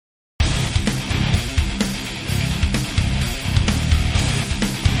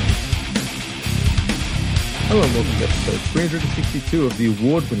Hello and welcome to episode 362 of the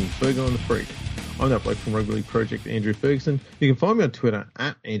award-winning Fergal and the Freak. I'm that bloke from Rugby League Project, Andrew Ferguson. You can find me on Twitter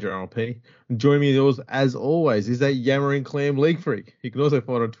at AndrewRLP. And joining me yours, as always, is that yammering clam League Freak. You can also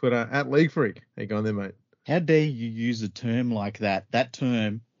find on Twitter at League Freak. How you going there, mate? How dare you use a term like that? That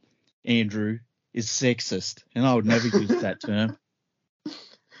term, Andrew, is sexist, and I would never use that term.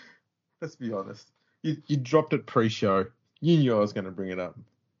 Let's be honest. You dropped it pre-show. You knew I was going to bring it up.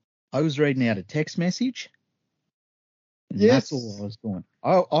 I was reading out a text message. And Yes. That's all I was doing.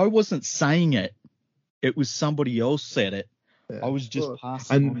 I wasn't saying it. It was somebody else said it. Yeah. I was just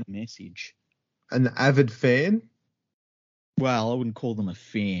passing on the message. An avid fan? Well, I wouldn't call them a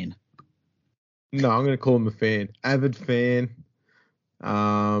fan. No, I'm going to call him a fan. Avid fan.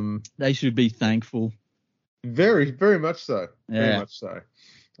 They should be thankful. Very, very much so. Yeah. Very much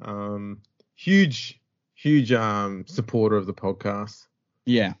so. Huge supporter of the podcast.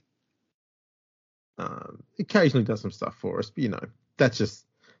 Yeah. Occasionally does some stuff for us, but that's just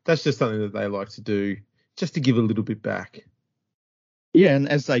something that they like to do, just to give a little bit back. Yeah, and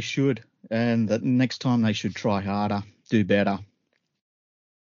as they should. And the next time they should try harder, do better.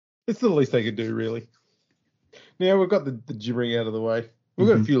 It's the least they could do, really. Now we've got the gibbering out of the way. We've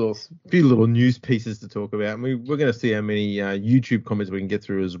got a few little news pieces to talk about, and we're going to see how many YouTube comments we can get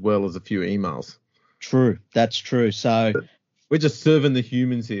through, as well as a few emails. True, that's true. So we're just serving the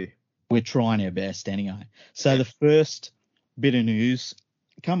humans here. We're trying our best anyway. So the first bit of news,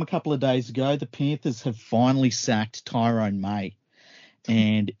 a couple of days ago, the Panthers have finally sacked Tyrone May,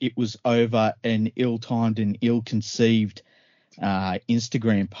 and it was over an ill-timed and ill-conceived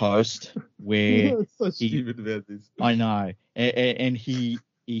Instagram post where I'm so stupid about this. I know, and he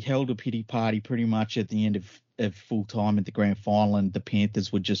held a pity party pretty much at the end of full time at the grand final, and the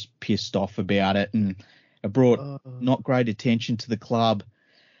Panthers were just pissed off about it, and it brought not great attention to the club.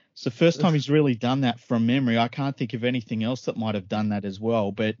 It's the first time he's really done that from memory. I can't think of anything else that might have done that as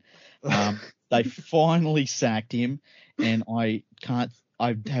well, but they finally sacked him, and I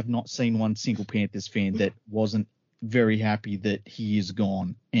have not seen one single Panthers fan that wasn't very happy that he is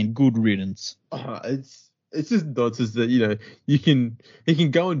gone, and good riddance. It's just nonsense that he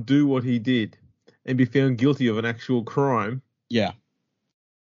can go and do what he did and be found guilty of an actual crime. Yeah,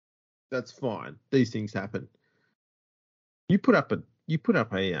 that's fine. These things happen. You put up a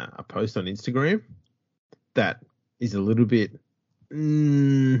post on Instagram that is a little bit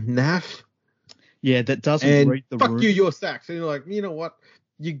naff. Yeah, that doesn't read the room. Fuck you, you're sacked. And you're like, you know what?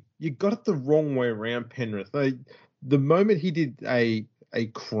 You got it the wrong way around, Penrith. The moment he did a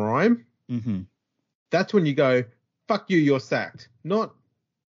crime, that's when you go, fuck you, you're sacked. Not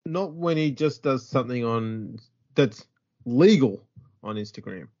when he just does something that's legal on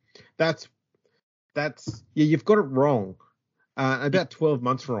Instagram. That's you've got it wrong. About 12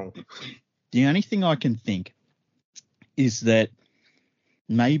 months wrong. The only thing I can think is that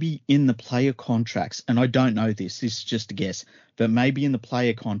maybe in the player contracts, and I don't know this is just a guess, but maybe in the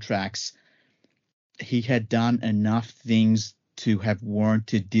player contracts, he had done enough things to have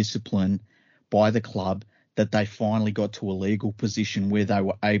warranted discipline by the club that they finally got to a legal position where they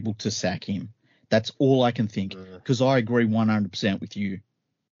were able to sack him. That's all I can think, because I agree 100% with you.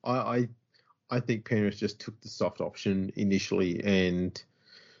 I think Penrith just took the soft option initially, and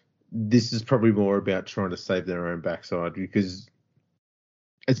this is probably more about trying to save their own backside, because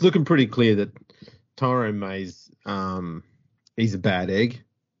it's looking pretty clear that Tyrone May's he's a bad egg.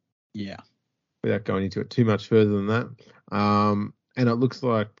 Yeah. Without going into it too much further than that. And it looks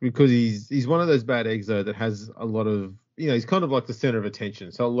like, because he's one of those bad eggs, though, that has a lot of, he's kind of like the center of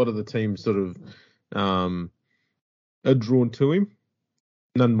attention. So a lot of the teams sort of are drawn to him.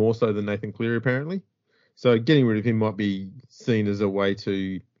 None more so than Nathan Cleary, apparently. So getting rid of him might be seen as a way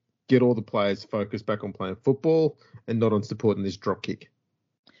to get all the players focused back on playing football and not on supporting this drop kick.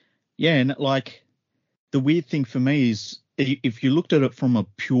 Yeah, and the weird thing for me is, if you looked at it from a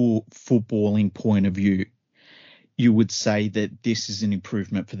pure footballing point of view, you would say that this is an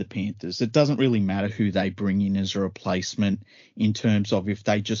improvement for the Panthers. It doesn't really matter who they bring in as a replacement in terms of if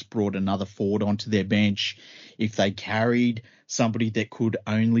they just brought another forward onto their bench, if they carried somebody that could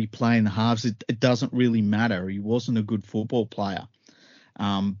only play in the halves. It doesn't really matter. He wasn't a good football player.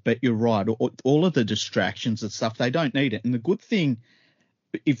 But you're right. All of the distractions and stuff, they don't need it. And the good thing,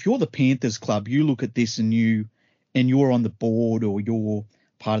 if you're the Panthers club, you look at this and you're on the board or you're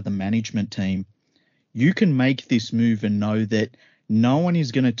part of the management team, you can make this move and know that no one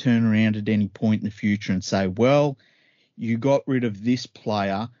is going to turn around at any point in the future and say, well, you got rid of this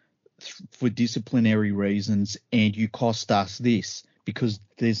player for disciplinary reasons and you cost us this, because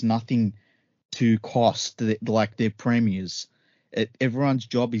there's nothing to cost like their premiers. Everyone's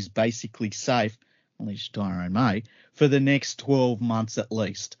job is basically safe. unless Tyrone May, for the next 12 months at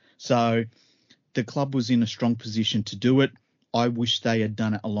least. So the club was in a strong position to do it. I wish they had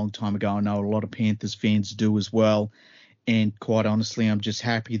done it a long time ago. I know a lot of Panthers fans do as well. And quite honestly, I'm just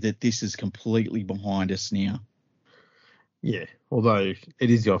happy that this is completely behind us now. Yeah, although it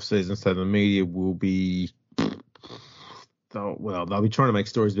is the off-season, so the media will be... they'll be trying to make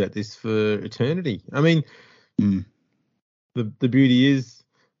stories about this for eternity. I mean, the beauty is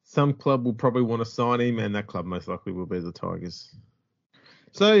some club will probably want to sign him, and that club most likely will be the Tigers.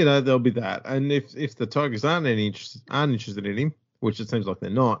 So, there'll be that. And if the Tigers aren't interested in him, which it seems like they're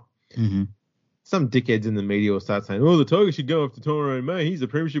not, some dickheads in the media will start saying, the Tigers should go after Tyrone May. He's a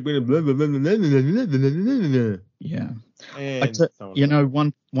premiership winner, blah, blah, blah, blah, blah, blah, blah, blah. Yeah. And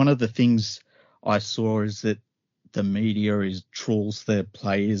one of the things I saw is that the media trolls the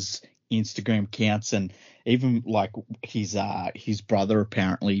players' Instagram accounts, and even like his brother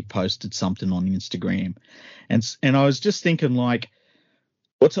apparently posted something on Instagram. And I was just thinking, like,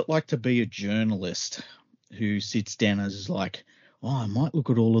 what's it like to be a journalist who sits down and is like, I might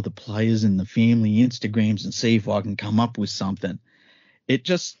look at all of the players in the family Instagrams and see if I can come up with something. It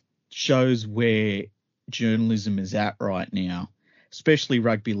just shows where journalism is at right now, especially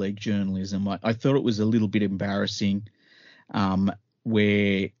rugby league journalism. I thought it was a little bit embarrassing,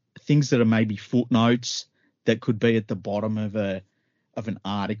 where things that are maybe footnotes that could be at the bottom of an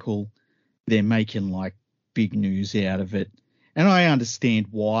article, they're making like big news out of it. And I understand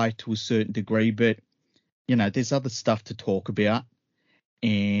why to a certain degree, but, there's other stuff to talk about.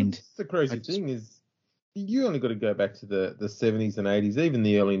 And the crazy thing is you only got to go back to the 70s and 80s, even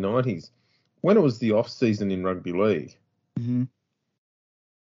the early 90s, when it was the off-season in rugby league. Mm-hmm.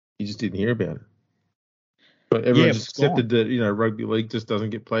 You just didn't hear about it. But everyone just accepted that, rugby league just doesn't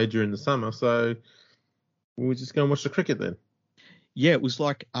get played during the summer, so we'll just go and watch the cricket then. Yeah, it was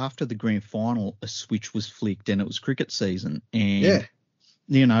like after the grand final, a switch was flicked and it was cricket season. And,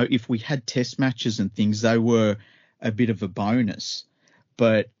 if we had test matches and things, they were a bit of a bonus.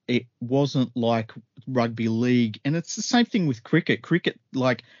 But it wasn't like rugby league. And it's the same thing with cricket. Cricket,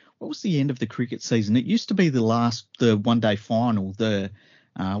 like, what was the end of the cricket season? It used to be the one-day final,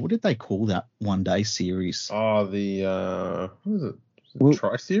 what did they call that one-day series? Oh, what was it?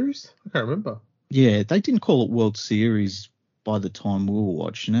 Tri-Series? I can't remember. Yeah, they didn't call it World Series by the time we were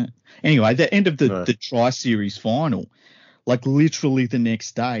watching it. Anyway, the end of the Tri-Series final, like literally the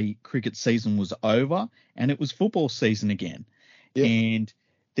next day, cricket season was over and it was football season again. Yeah. And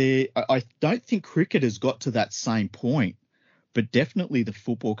I don't think cricket has got to that same point, but definitely the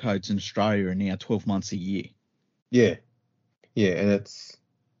football codes in Australia are now 12 months a year. Yeah. Yeah, and it's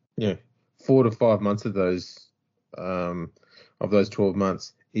 4 to 5 months of those 12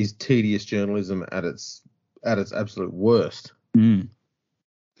 months is tedious journalism at its absolute worst. The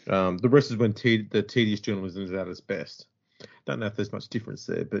rest is when the tedious journalism is at its best. Don't know if there's much difference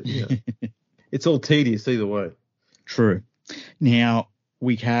there, but it's all tedious either way. True. Now,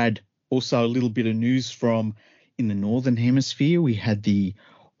 we had also a little bit of news from in the Northern Hemisphere. We had the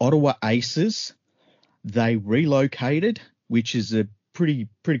Ottawa Aces. They relocated, which is a pretty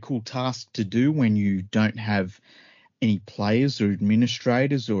cool task to do when you don't have any players or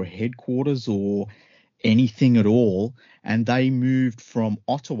administrators or headquarters or anything at all. And they moved from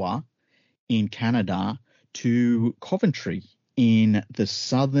Ottawa in Canada to Coventry in the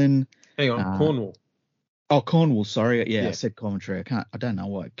southern... Hang on, Cornwall. Oh, Cornwall, sorry. Yeah, I said Coventry. I don't know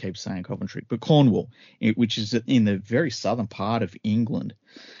why I keep saying Coventry, but Cornwall, which is in the very southern part of England.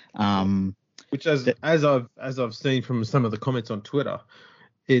 Which, as I've seen from some of the comments on Twitter,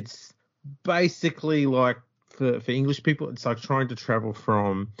 it's basically like for English people, it's like trying to travel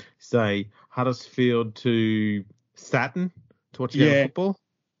from, say, Huddersfield to Saturn to watch football.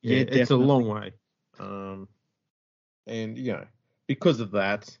 Yeah, it's a long way. And because of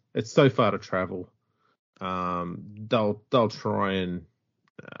that, it's so far to travel. They'll try and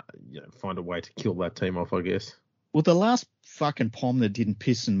find a way to kill that team off, I guess. Well, the last fucking Pom that didn't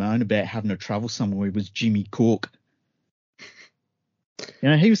piss and moan about having to travel somewhere was Jimmy Cook.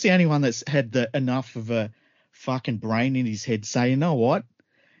 He was the only one that's had enough of a fucking brain in his head to say, you know what?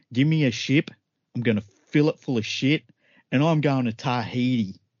 Give me a ship. I'm going to fill it full of shit, and I'm going to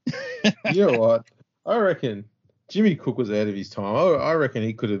Tahiti. You know what? I reckon Jimmy Cook was out of his time. I reckon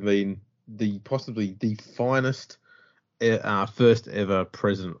he could have been possibly the finest first ever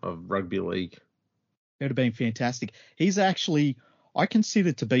president of rugby league. It would have been fantastic. He's actually,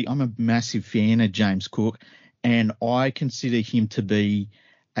 I'm a massive fan of James Cook, and I consider him to be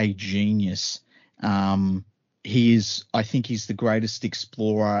a genius. I think he's the greatest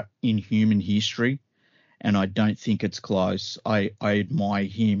explorer in human history, and I don't think it's close. I admire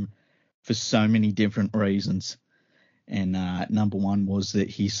him for so many different reasons. And number one was that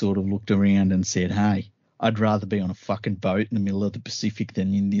he sort of looked around and said, hey, I'd rather be on a fucking boat in the middle of the Pacific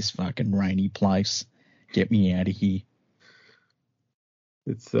than in this fucking rainy place. Get me out of here.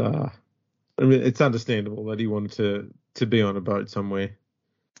 It's it's understandable that he wanted to be on a boat somewhere,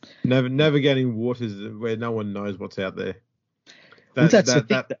 navigating waters where no one knows what's out there.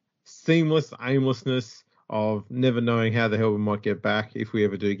 That seamless aimlessness of never knowing how the hell we might get back, if we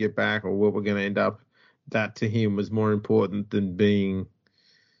ever do get back, or where we're going to end up. That to him was more important than being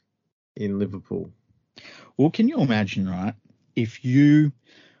in Liverpool. Well, can you imagine, right, if you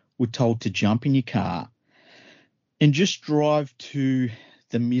were told to jump in your car and just drive to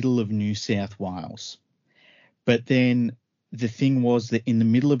the middle of New South Wales, but then the thing was that in the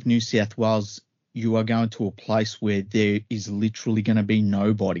middle of New South Wales, you are going to a place where there is literally going to be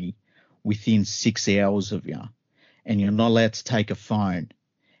nobody within 6 hours of you, and you're not allowed to take a phone,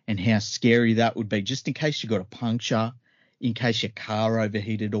 and how scary that would be, just in case you got a puncture, in case your car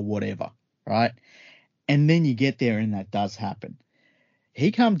overheated or whatever, right? And then you get there and that does happen.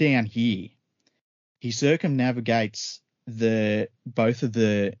 He come down here, he circumnavigates both of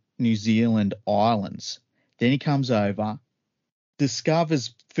the New Zealand islands. Then he comes over,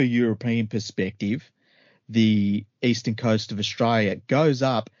 discovers, for European perspective, the eastern coast of Australia, goes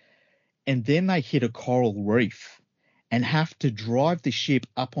up, and then they hit a coral reef and have to drive the ship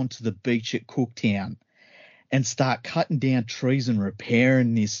up onto the beach at Cooktown and start cutting down trees and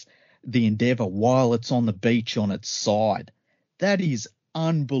repairing the Endeavour while it's on the beach on its side. That is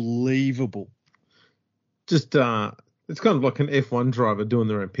unbelievable. Just it's kind of like an F1 driver doing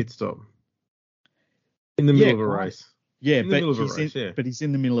their own pit stop in the middle of a race. Yeah, but he's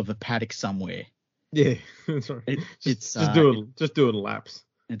in the middle of a paddock somewhere. Yeah, that's right. Just doing laps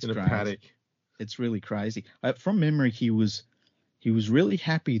in a paddock. It's really crazy. From memory, he was really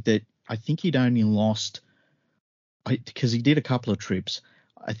happy that I think he'd only lost, because he did a couple of trips.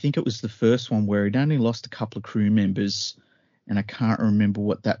 I think it was the first one where he'd only lost a couple of crew members, and I can't remember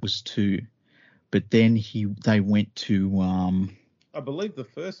what that was to. But then they went to I believe the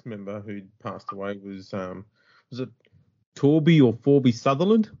first member who passed away was it Torby or Forby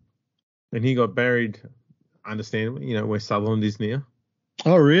Sutherland, and he got buried, understandably, where Sutherland is now.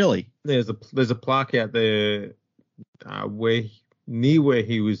 Oh, really? There's a plaque out there where he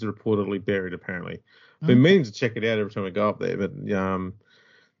was reportedly buried. Apparently, I've been meaning to check it out every time I go up there, but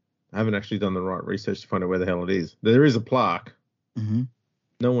I haven't actually done the right research to find out where the hell it is. There is a plaque. Mm-hmm.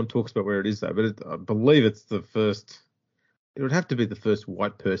 No one talks about where it is though, but I believe it's the first. It would have to be the first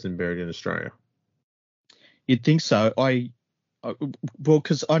white person buried in Australia. You'd think so.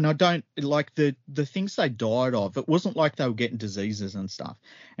 Because I don't like the things they died of. It wasn't like they were getting diseases and stuff.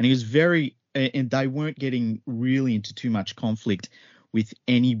 And he was and they weren't getting really into too much conflict with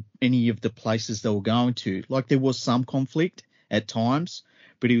any of the places they were going to. Like there was some conflict at times,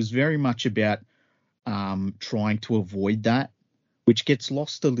 but it was very much about trying to avoid that, which gets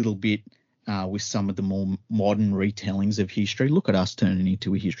lost a little bit with some of the more modern retellings of history. Look at us turning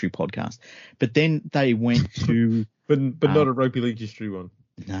into a history podcast. But then they went to... but not a rugby league history one.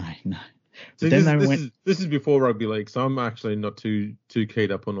 No. So this is before rugby league, so I'm actually not too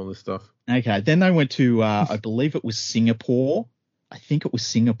keyed up on all this stuff. Okay, then they went to, I believe it was Singapore. I think it was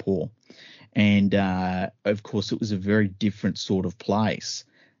Singapore. And, of course, it was a very different sort of place.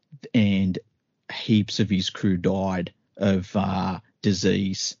 And heaps of his crew died of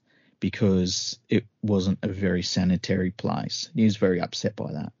disease because it wasn't a very sanitary place. He was very upset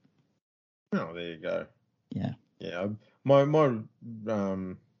by that. Oh, there you go. Yeah. Yeah. My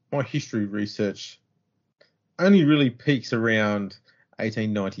history research only really peaks around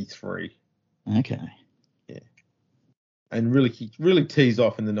 1893. Okay. Yeah. And really tees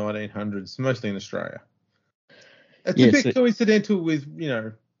off in the 1900s, mostly in Australia. It's a bit coincidental with,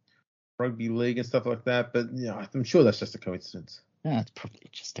 rugby league and stuff like that, but I'm sure that's just a coincidence. No, it's probably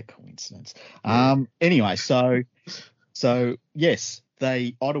just a coincidence. Anyway, so yes,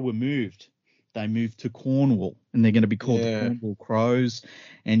 Ottawa moved. They moved to Cornwall, and they're going to be called the Cornwall Crows.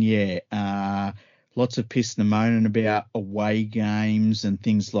 And lots of pissing and moaning about away games and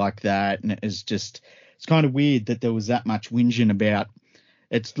things like that. And it's kind of weird that there was that much whinging about.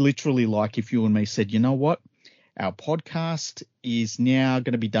 It's literally like if you and me said, you know what, our podcast is now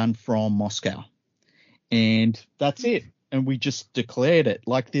going to be done from Moscow, and that's it. And we just declared it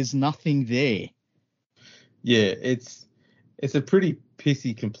like there's nothing there. Yeah, it's a pretty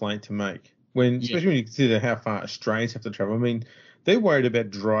pissy complaint to make, especially when you consider how far Australians have to travel. I mean, they're worried about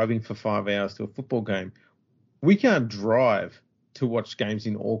driving for 5 hours to a football game. We can't drive to watch games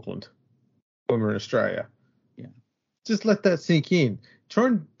in Auckland when we're in Australia. Yeah. Just let that sink in. Try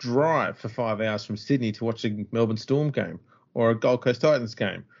and drive for 5 hours from Sydney to watch a Melbourne Storm game, or a Gold Coast Titans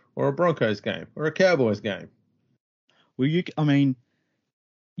game, or a Broncos game, or a Cowboys game. Well, you can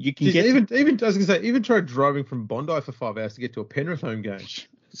Jeez, get even I was gonna say, even try driving from Bondi for 5 hours to get to a Penrith home game.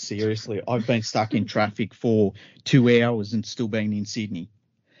 Seriously, I've been stuck in traffic for 2 hours and still been in Sydney.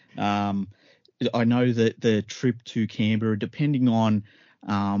 I know that the trip to Canberra, depending on,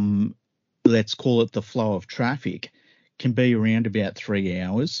 let's call it the flow of traffic, can be around about 3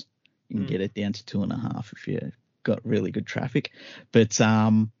 hours. You can get it down to 2.5 if you've got really good traffic. But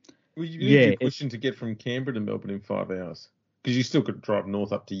well, you need to be pushing to get from Canberra to Melbourne in 5 hours, because you still could drive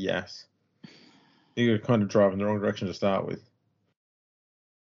north up to Yass. You got to kind of drive in the wrong direction to start with.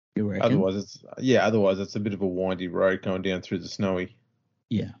 You reckon? Otherwise it's a bit of a windy road going down through the snowy.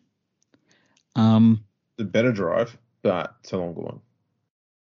 Yeah. The better drive, but it's a longer one.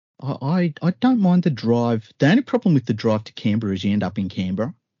 I don't mind the drive. The only problem with the drive to Canberra is you end up in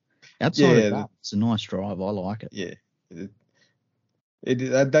Canberra. Outside of that, it's a nice drive. I like it. Yeah.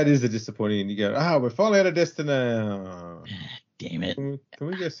 That is a disappointing. You go, we're finally at a destination. Damn it. Can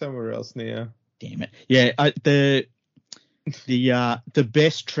we go somewhere else now? Damn it. Yeah, the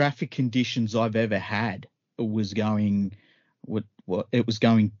best traffic conditions I've ever had was going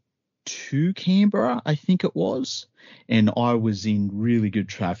to Canberra, I think it was, and I was in really good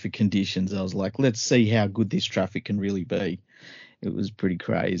traffic conditions. I was like, let's see how good this traffic can really be. It was pretty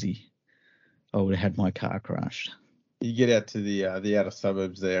crazy. I would have had my car crashed. You get out to the outer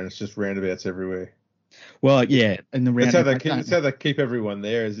suburbs there, and it's just roundabouts everywhere. Well, yeah, and the roundabout. That's how they keep everyone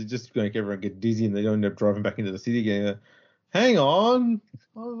there. Is it just make everyone get dizzy and they don't end up driving back into the city again? Hang on,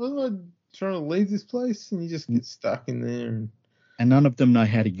 wasn't I trying to leave this place? And you just get stuck in there. And none of them know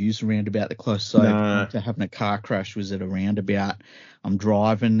how to use a roundabout. The closest to having a car crash was at a roundabout. I'm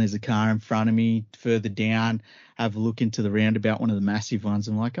driving, there's a car in front of me, further down, have a look into the roundabout, one of the massive ones.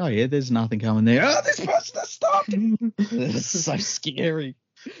 I'm like, oh, yeah, there's nothing coming there. Oh, this person has stopped. It's so scary.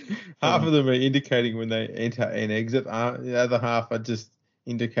 Half of them are indicating when they enter and exit. The other half are just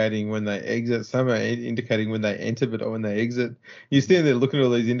indicating when they exit. Some are indicating when they enter, but when they exit. You stand there looking at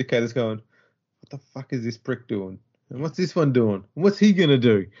all these indicators going, what the fuck is this prick doing? And what's this one doing? What's he going to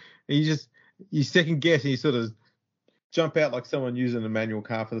do? And you second guess and you sort of jump out like someone using a manual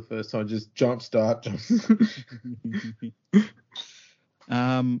car for the first time. Just jump. So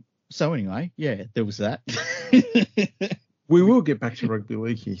anyway, yeah, there was that. We will get back to rugby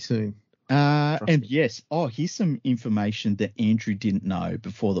league soon. And yes, here's some information that Andrew didn't know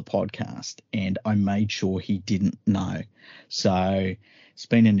before the podcast, and I made sure he didn't know. So it's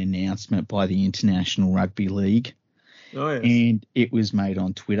been an announcement by the International Rugby League. Oh, yes. And it was made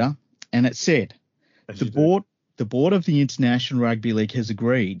on Twitter, and it said, the board of the International Rugby League has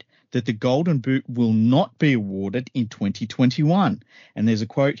agreed that the Golden Boot will not be awarded in 2021. And there's a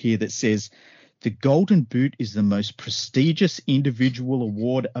quote here that says, the Golden Boot is the most prestigious individual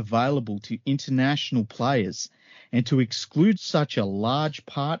award available to international players, and to exclude such a large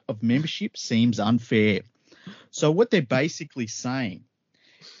part of membership seems unfair. So what they're basically saying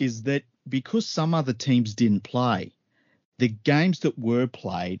is that because some other teams didn't play, the games that were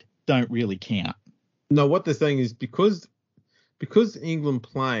played don't really count. No, what they're saying is because England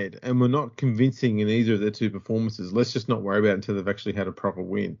played and were not convincing in either of their two performances, let's just not worry about it until they've actually had a proper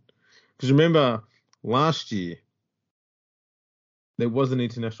win. Because remember, last year, there was an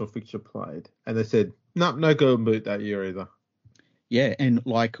international fixture played, and they said, no Golden Boot that year either. Yeah, and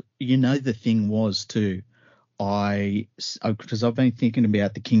the thing was too, because I've been thinking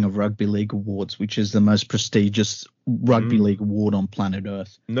about the King of Rugby League Awards, which is the most prestigious rugby league award on planet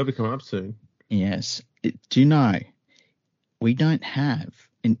Earth. And they'll be coming up soon. Yes. Do you know, we don't have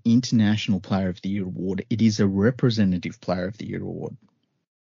an International Player of the Year award. It is a Representative Player of the Year award.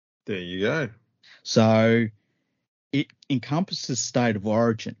 There you go. So it encompasses state of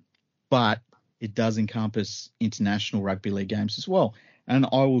origin, but it does encompass international rugby league games as well. And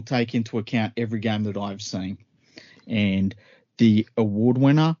I will take into account every game that I've seen. And the award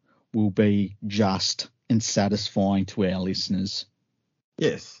winner will be just and satisfying to our listeners.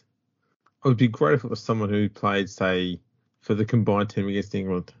 Yes. It would be great if it was someone who played, say, for the combined team against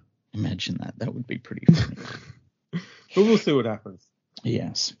England. Imagine that. That would be pretty funny. But we'll see what happens.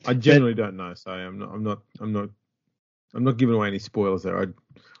 Yes. I generally don't know, so I'm not giving away any spoilers there.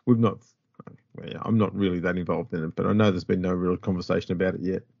 I'm not really that involved in it, but I know there's been no real conversation about it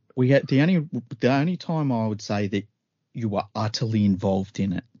yet. The only time I would say that you are utterly involved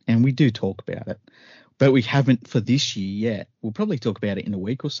in it, and we do talk about it, but we haven't for this year yet. We'll probably talk about it in a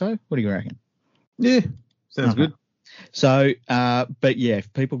week or so. What do you reckon? Yeah, sounds good. So, but yeah,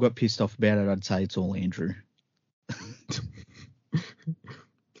 if people got pissed off about it, I'd say it's all Andrew.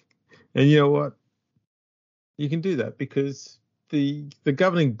 And you know what? You can do that because the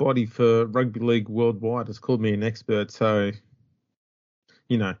governing body for rugby league worldwide has called me an expert. So,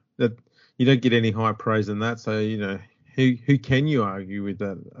 that you don't get any higher praise than that. So, who can you argue with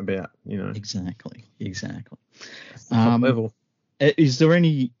that about? Exactly. That's the top level. Is there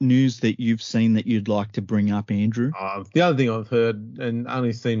any news that you've seen that you'd like to bring up, Andrew? The other thing I've heard and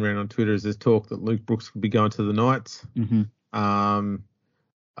only seen around on Twitter is there's talk that Luke Brooks could be going to the Knights. Mm-hmm.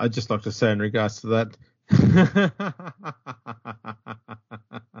 I'd just like to say in regards to that.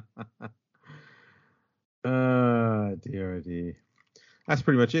 Oh dear. That's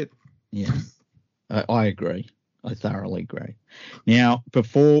pretty much it. Yeah, I agree. I thoroughly agree. Now,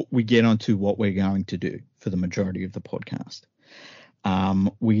 before we get on to what we're going to do for the majority of the podcast,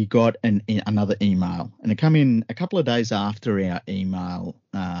 we got another email, and it came in a couple of days after our email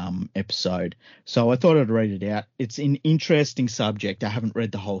episode. So I thought I'd read it out. It's an interesting subject. I haven't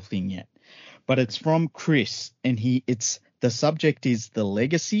read the whole thing yet, but it's from Chris, and the subject is the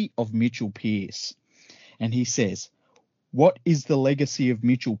legacy of Mitchell Pearce, and he says, "What is the legacy of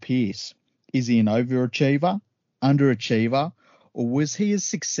Mitchell Pearce? Is he an overachiever, underachiever, or was he as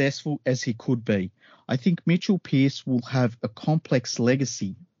successful as he could be? I think Mitchell Pearce will have a complex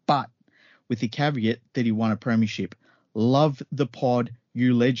legacy, but with the caveat that he won a premiership. Love the pod.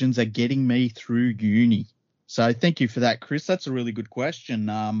 You legends are getting me through uni." So thank you for that, Chris. That's a really good question.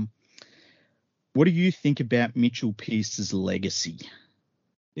 What do you think about Mitchell Pearce's legacy?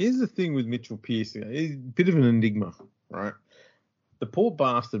 Here's the thing with Mitchell Pearce. He's a bit of an enigma, right? The poor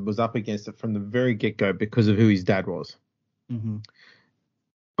bastard was up against it from the very get-go because of who his dad was. Mm-hmm.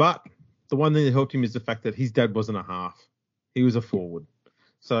 But the one thing that helped him is the fact that his dad wasn't a half. He was a forward.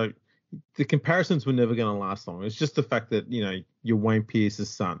 So the comparisons were never going to last long. It's just the fact that, you're Wayne Pearce's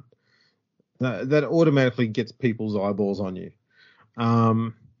son. That automatically gets people's eyeballs on you.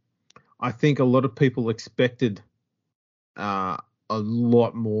 I think a lot of people expected a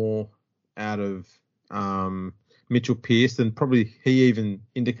lot more out of Mitchell Pearce than probably he even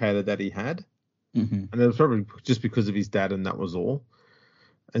indicated that he had. Mm-hmm. And it was probably just because of his dad, and that was all.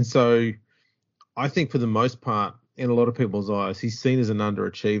 And so I think for the most part, in a lot of people's eyes, he's seen as an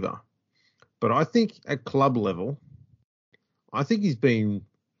underachiever. But I think at club level, I think he's been,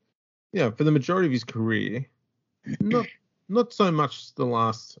 for the majority of his career, not so much the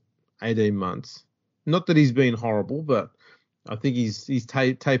last 18 months. Not that he's been horrible, but I think he's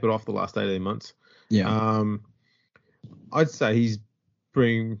tapered off the last 18 months. Yeah. I'd say he's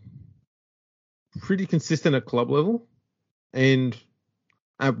been pretty consistent at club level and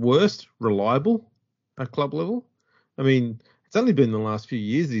at worst reliable at club level. I mean, it's only been the last few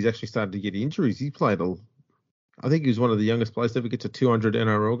years that he's actually started to get injuries. He played I think he was one of the youngest players to ever get to 200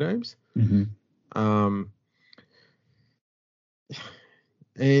 NRL games. Mm-hmm.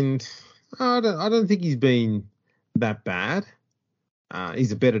 And I don't think he's been that bad.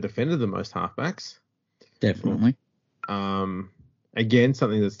 He's a better defender than most halfbacks. Definitely. Again,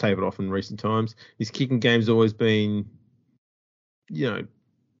 something that's tapered off in recent times. His kicking game's always been,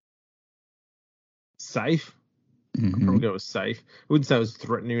 safe. Mm-hmm. I'd probably go with safe. I wouldn't say it was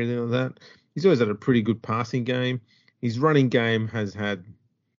threatening or anything like that. He's always had a pretty good passing game. His running game has had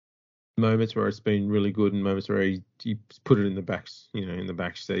moments where it's been really good and moments where he put it in the back, in the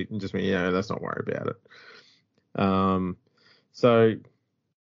back seat and just went, let's not worry about it. So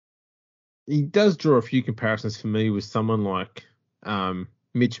he does draw a few comparisons for me with someone like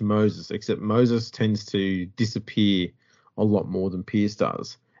Mitch Moses, except Moses tends to disappear a lot more than Pearce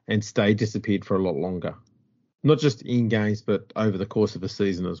does and stay disappeared for a lot longer. Not just in games, but over the course of a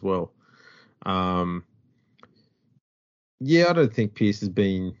season as well. I don't think Pearce has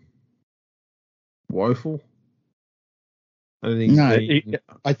been woeful. I don't think he's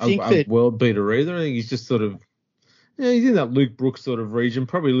been a world beater either. I think he's just sort of, he's in that Luke Brooks sort of region,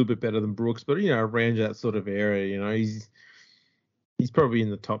 probably a little bit better than Brooks, but, around that sort of area, he's probably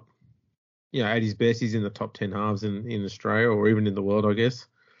in the top, at his best, he's in the top 10 halves in Australia or even in the world, I guess.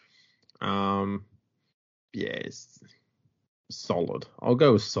 It's solid. I'll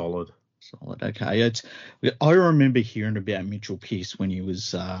go with solid. Solid. Okay. I remember hearing about Mitchell Pearce when he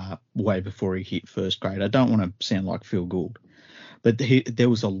was way before he hit first grade. I don't want to sound like Phil Gould, but there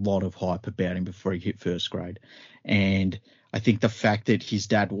was a lot of hype about him before he hit first grade. And I think the fact that his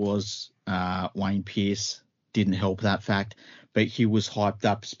dad was Wayne Pearce didn't help that fact, but he was hyped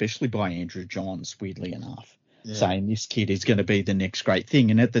up, especially by Andrew Johns, weirdly enough, saying this kid is going to be the next great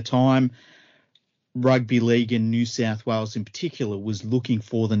thing. And at the time, rugby league in New South Wales in particular was looking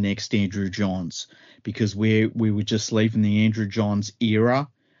for the next Andrew Johns because we were just leaving the Andrew Johns era,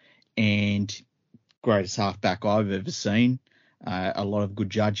 and greatest halfback I've ever seen. A lot of good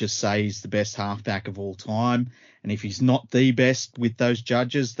judges say he's the best halfback of all time. And if he's not the best with those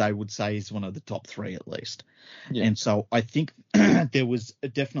judges, they would say he's one of the top 3 at least. Yeah. And so I think there was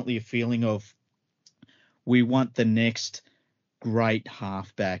definitely a feeling of we want the next great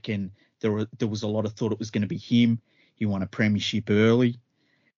halfback. And there was a lot of thought it was going to be him. He won a premiership early.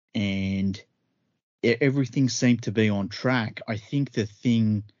 And everything seemed to be on track. I think that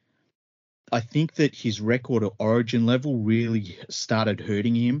his record at Origin level really started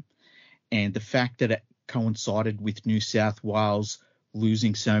hurting him, and the fact that it coincided with New South Wales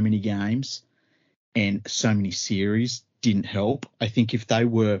losing so many games and so many series didn't help. I think if they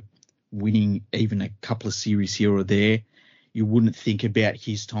were winning even a couple of series here or there, you wouldn't think about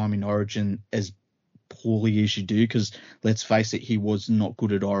his time in Origin as poorly as you do, because let's face it, he was not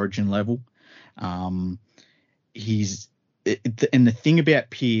good at Origin level. And the thing about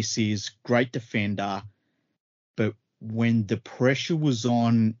Pearce is great defender, but when the pressure was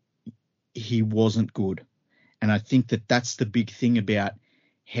on, he wasn't good. And I think that that's the big thing about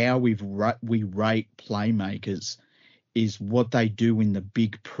how we rate playmakers is what they do in the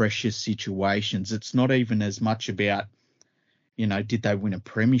big pressure situations. It's not even as much about, did they win a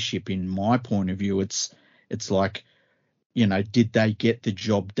premiership in my point of view. It's like, did they get the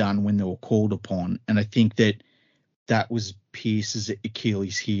job done when they were called upon? And I think that was Pearce's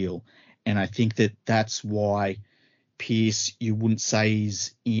Achilles heel. And I think that that's why Pearce, you wouldn't say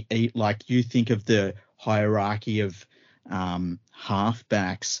he's like, you think of the hierarchy of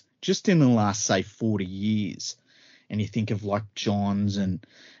halfbacks just in the last, say, 40 years. And you think of like Johns and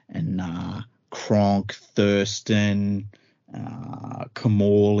Cronk, Thurston,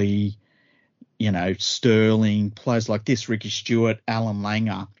 Kamali, Sterling, players like this, Ricky Stewart, Alan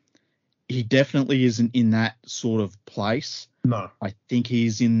Langer. He definitely isn't in that sort of place. No. I think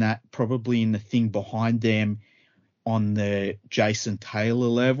he's probably in the thing behind them on the Jason Taylor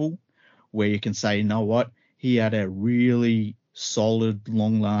level, where you can say, you know what, he had a really solid,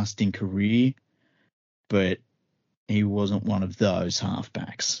 long-lasting career, but he wasn't one of those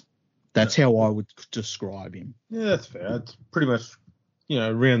halfbacks. That's how I would describe him. Yeah, that's fair. It's pretty much,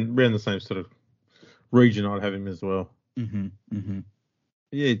 around the same sort of region I'd have him as well. Mm-hmm. Mm-hmm.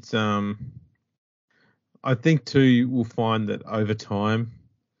 Yeah, it's I think too we'll find that over time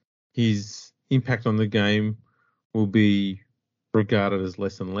his impact on the game will be regarded as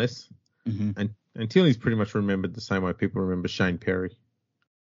less and less, and until he's pretty much remembered the same way people remember Shane Perry.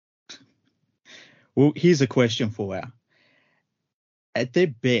 Well, here's a question for you. At their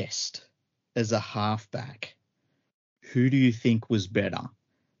best as a halfback, who do you think was better?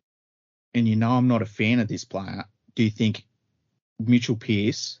 And I'm not a fan of this player. Do you think Mitchell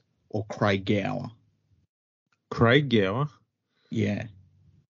Pearce or Craig Gower? Craig Gower? Yeah.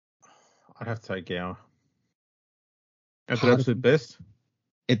 I'd have to say Gower. At the absolute best?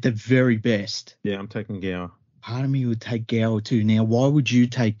 At the very best. Yeah, I'm taking Gower. Part of me would take Gower too. Now, why would you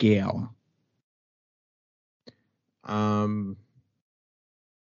take Gower?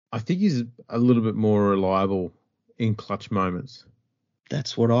 I think he's a little bit more reliable in clutch moments.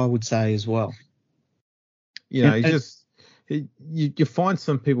 That's what I would say as well. You find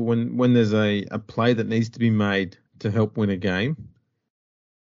some people when there's a play that needs to be made to help win a game,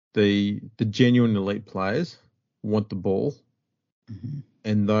 the genuine elite players want the ball,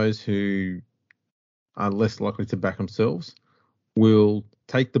 and those who are less likely to back themselves will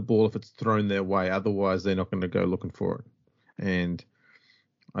take the ball if it's thrown their way. Otherwise, they're not going to go looking for it. And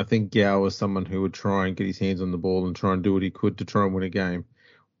I think Gower was someone who would try and get his hands on the ball and try and do what he could to try and win a game.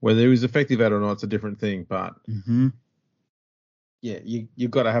 Whether he was effective at it or not, it's a different thing. But yeah,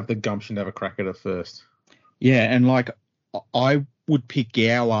 you've got to have the gumption to have a crack at it first. Yeah, and like I would pick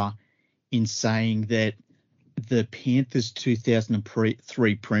Gower in saying that the Panthers'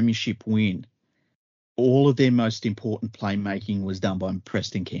 2003 premiership win, all of their most important playmaking was done by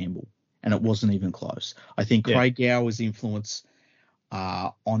Preston Campbell, and it wasn't even close. I think Craig Gower's influence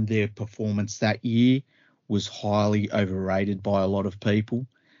on their performance that year was highly overrated by a lot of people.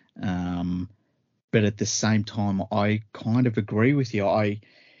 But at the same time, I kind of agree with you. I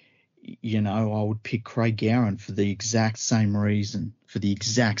would pick Craig Gower for the exact same reason.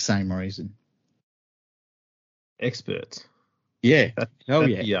 Experts. Yeah.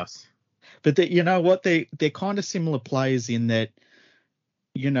 Yes. But you know what? They're kind of similar players in that,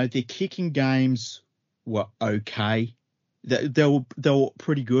 their kicking games were okay. They were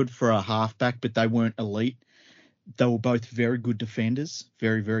pretty good for a halfback, but they weren't elite. They were both very good defenders,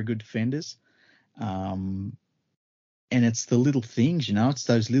 very, very good defenders. And it's the little things, it's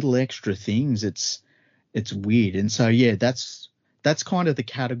those little extra things. It's weird. And so, yeah, that's kind of the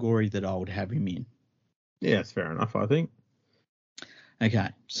category that I would have him in. Yeah, it's fair enough, I think. Okay,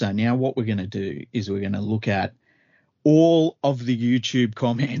 so now what we're going to do is we're going to look at all of the YouTube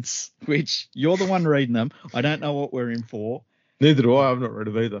comments, which you're the one reading them. I don't know what we're in for. Neither do I. I've not read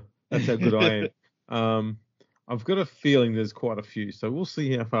them either. That's how good I am. I've got a feeling there's quite a few, so we'll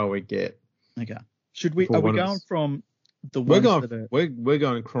see how far we get. Okay. Are we going from the ones that are... We're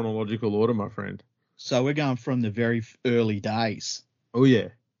going in chronological order, my friend. So we're going from the very early days. Oh, yeah.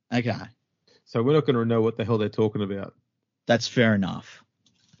 Okay. So we're not going to know what the hell they're talking about. That's fair enough.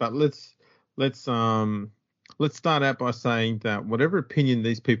 But let's start out by saying that whatever opinion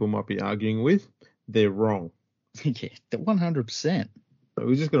these people might be arguing with, they're wrong. Yeah, 100%. So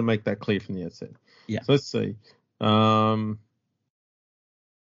we're just going to make that clear from the outset. Yeah. So let's see.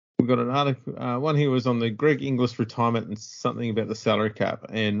 We've got an article. One here was on the Greg Inglis retirement and something about the salary cap.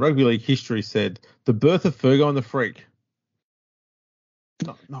 And Rugby League History said the birth of Fergo and the Freak.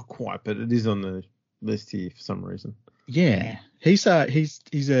 Not quite, but it is on the list here for some reason. Yeah, he's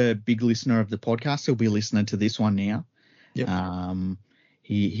a big listener of the podcast. He'll be listening to this one now. Yep.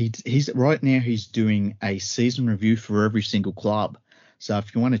 He's right now he's doing a season review for every single club. So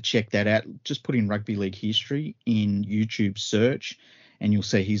if you want to check that out, just put in Rugby League History in YouTube search, and you'll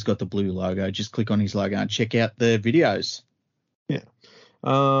see he's got the blue logo. Just click on his logo and check out the videos. Yeah.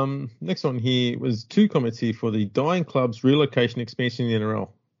 Next one here was 2 comments here for the Dying Club's relocation expansion in the NRL.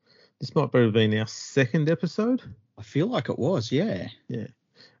 This might have been our 2nd episode. I feel like it was, yeah. Yeah.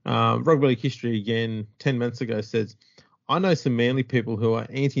 Rugby League History again 10 months ago says, I know some Manly people who are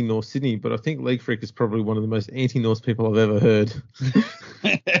anti-North Sydney, but I think League Freak is probably one of the most anti-North people I've ever heard.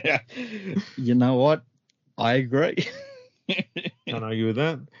 You know what? I agree. Can't argue with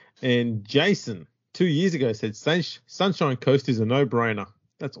that. And Jason, 2 years ago, said Sunshine Coast is a no-brainer.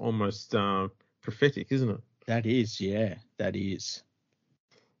 That's almost prophetic, isn't it? That is, yeah. That is.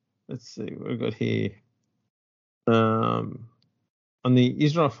 Let's see what we've got here. On the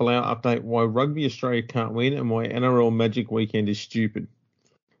Israel Folau update, why Rugby Australia can't win and why NRL Magic Weekend is stupid.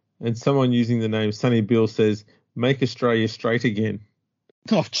 And someone using the name Sonny Bill says, make Australia straight again.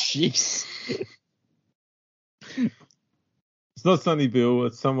 Oh, jeez. It's not Sonny Bill.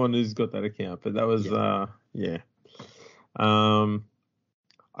 It's someone who's got that account. But that was, yeah. I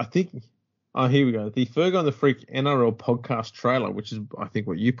think, here we go. The Fergo and the Freak NRL podcast trailer, which is, I think,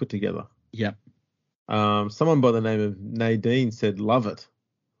 what you put together. Yep. Someone by the name of Nadine said, love it.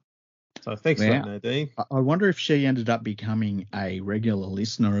 So thanks for that, Nadine. I wonder if she ended up becoming a regular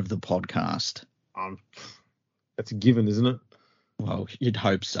listener of the podcast. That's a given, isn't it? Well, you'd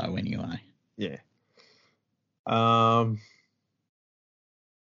hope so anyway. Yeah.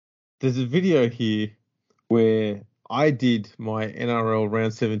 There's a video here where I did my NRL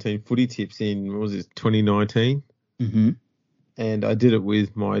round 17 footy tips in, 2019? Mm-hmm. And I did it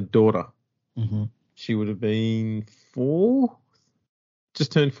with my daughter. Mm-hmm. She would have been 4,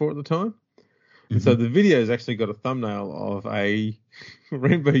 just turned 4 at the time. Mm-hmm. And so the video's actually got a thumbnail of a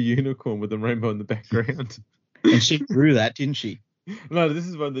rainbow unicorn with a rainbow in the background. And she drew that, didn't she? No, this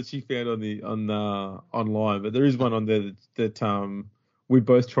is one that she found on online, but there is one on there that we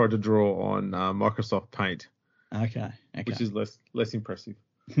both tried to draw on Microsoft Paint. Okay. Which is less impressive.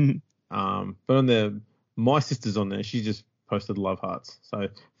 But on there, my sister's on there. She just posted love hearts. So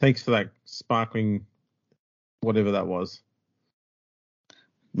thanks for that sparkling whatever that was.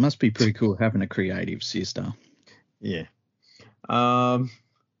 Must be pretty cool having a creative sister. Yeah.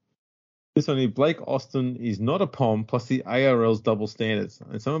 This one here, Blake Austin is not a POM plus the ARL's double standards.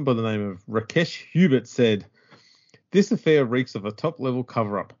 And someone by the name of Rakesh Hubert said, this affair reeks of a top-level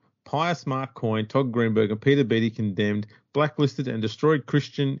cover-up. Pius Mark Coyne, Todd Greenberg and Peter Beattie condemned, blacklisted and destroyed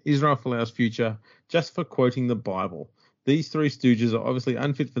Christian Israel Folau's future just for quoting the Bible. These 3 stooges are obviously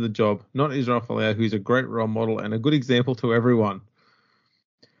unfit for the job, not Israel Folau, who's a great role model and a good example to everyone.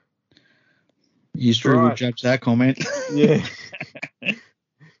 History will judge that comment. Yeah.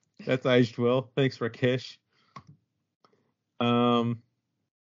 That's aged well. Thanks, Rakesh.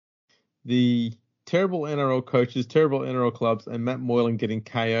 The terrible NRL coaches, terrible NRL clubs, and Matt Moylan getting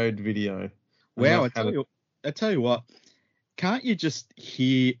KO'd video. Wow, I tell you what, can't you just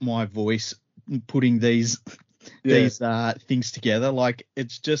hear my voice putting these things together? Like,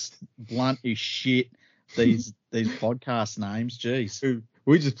 it's just blunt as shit, these podcast names. Jeez.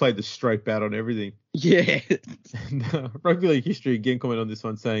 We just played the straight bat on everything. Yeah. And, Rugby League History again comment on this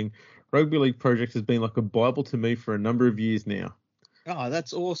one saying, Rugby League Project has been like a Bible to me for a number of years now. Oh,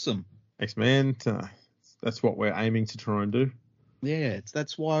 that's awesome. Thanks, man. That's what we're aiming to try and do. Yeah,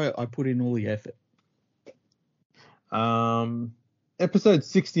 that's why I put in all the effort. Episode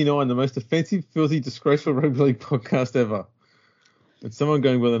 69, the most offensive, filthy, disgraceful Rugby League podcast ever. It's someone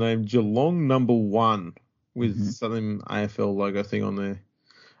going by the name Geelong Number 1. with Southern AFL logo thing on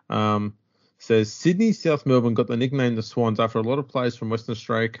there. Says Sydney, South Melbourne got the nickname the Swans after a lot of players from Western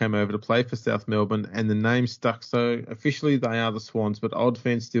Australia came over to play for South Melbourne, and the name stuck. So officially they are the Swans, but old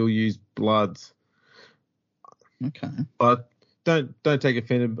fans still use Bloods. Okay. But don't take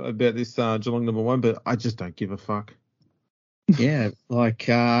offense about this Geelong number 1, but I just don't give a fuck. Yeah, like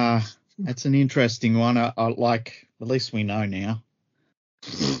that's an interesting one. I like, at least we know now.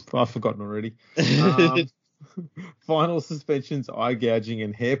 I've forgotten already. Final suspensions, eye gouging,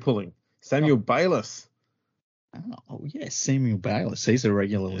 and hair pulling. Samuel Bayliss. Oh, yeah, Samuel Bayliss. He's a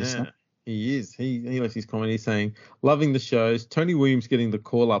regular listener. He is. He left his comment. He's saying, loving the shows. Tony Williams getting the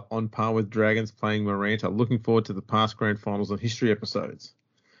call up on par with Dragons playing Miranda. Looking forward to the past grand finals and history episodes.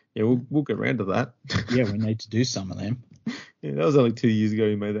 Yeah, we'll get around to that. Yeah, we need to do some of them. Yeah, that was only 2 years ago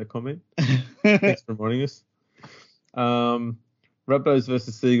you made that comment. Thanks for reminding us. Rabbitohs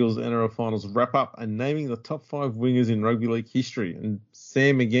versus Seagulls NRL Finals wrap up and naming the top 5 wingers in rugby league history. And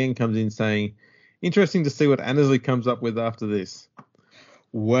Sam again comes in saying, interesting to see what Annesley comes up with after this.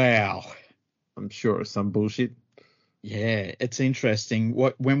 Wow. I'm sure it's some bullshit. Yeah, it's interesting.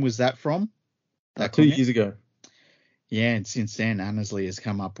 When was that from? 2 years ago. Yeah, and since then, Annesley has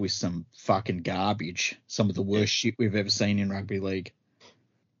come up with some fucking garbage. Some of the worst shit we've ever seen in rugby league.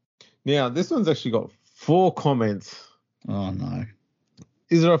 Now, this one's actually got 4 comments. Oh, no.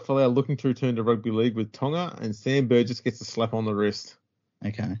 Israel Folau looking to return to rugby league with Tonga, and Sam Burgess gets a slap on the wrist.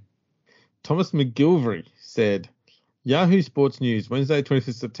 Okay. Thomas McGilvery said, Yahoo Sports News, Wednesday,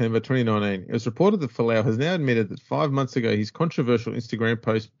 25th September 2019. It was reported that Folau has now admitted that 5 months ago his controversial Instagram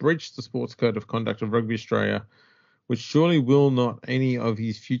post breached the sports code of conduct of Rugby Australia, which surely will not any of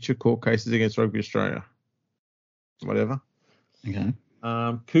his future court cases against Rugby Australia. Whatever. Okay.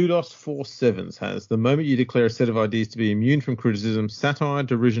 Kudos 47s has, the moment you declare a set of ideas to be immune from criticism, satire,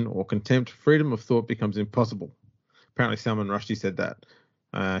 derision, or contempt, freedom of thought becomes impossible. Apparently Salman Rushdie said that.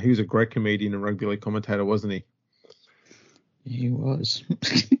 He was a great comedian and rugby league commentator, wasn't he? He was.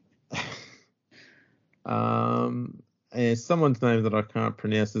 And someone's name that I can't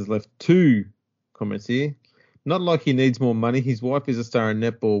pronounce has left 2 comments here. Not like he needs more money. His wife is a star in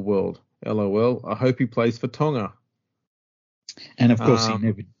Netball World. LOL. I hope he plays for Tonga. And of course he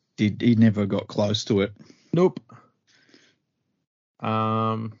never did. He never got close to it. Nope.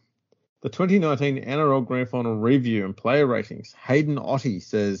 The 2019 NRL Grand Final review and player ratings. Hayden Ottey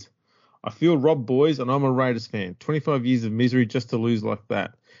says, I feel robbed, boys, and I'm a Raiders fan. 25 years of misery just to lose like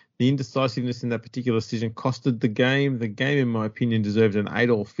that. The indecisiveness in that particular decision costed the game. The game, in my opinion, deserved an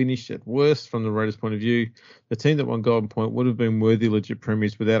 8-all finish at worst from the Raiders' point of view. The team that won Golden Point would have been worthy legit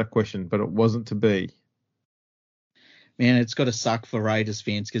premiers without a question, but it wasn't to be. Man, it's got to suck for Raiders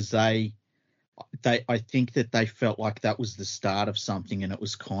fans because I think that they felt like that was the start of something and it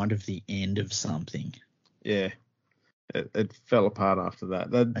was kind of the end of something. Yeah. It fell apart after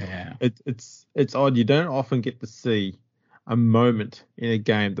that. Yeah. It's odd. You don't often get to see a moment in a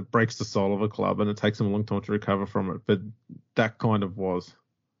game that breaks the soul of a club, and it takes them a long time to recover from it. But that kind of was.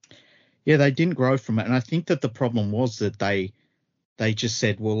 Yeah, they didn't grow from it, and I think that the problem was that they just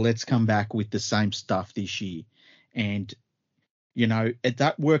said, well, let's come back with the same stuff this year. And, you know,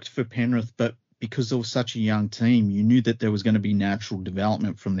 that worked for Penrith, but because it was such a young team, you knew that there was going to be natural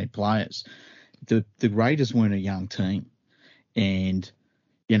development from their players. The Raiders weren't a young team. And,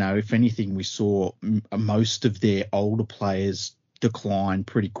 you know, if anything, we saw most of their older players decline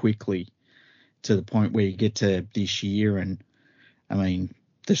pretty quickly to the point where you get to this year. And, I mean,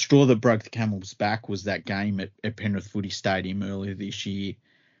 the straw that broke the camel's back was that game at Penrith Footy Stadium earlier this year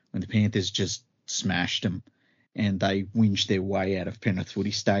when the Panthers just smashed them. And they whinged their way out of Penrith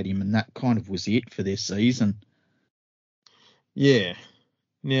Footy Stadium, and that kind of was it for their season. Yeah.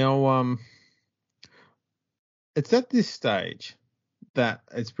 Now, it's at this stage that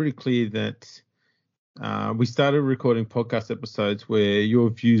it's pretty clear that we started recording podcast episodes where your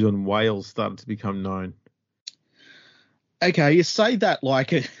views on Wales started to become known. Okay, you say that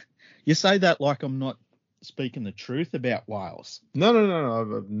like I'm not speaking the truth about Wales. No.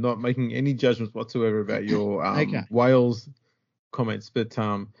 I'm not making any judgments whatsoever about your Wales comments, but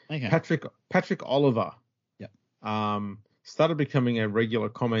okay. Patrick Oliver, yep, started becoming a regular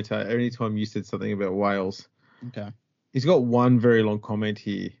commenter anytime you said something about Wales. Okay. He's got one very long comment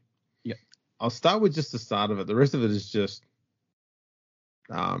here. Yep. I'll start with just the start of it. The rest of it is just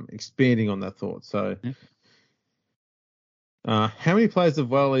expanding on that thought. So. Yep. How many players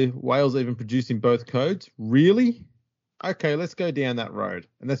have Wales even produced in both codes? Really? Okay, let's go down that road.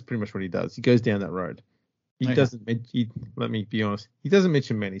 And that's pretty much what he does. He goes down that road. He doesn't. Let me be honest. He doesn't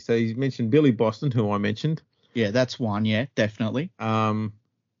mention many. So he's mentioned Billy Boston, who I mentioned. Yeah, that's one. Yeah, definitely.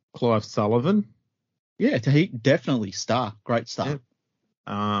 Clive Sullivan. Yeah, he definitely star. Great star.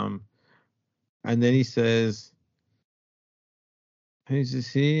 Yeah. And then he says, who's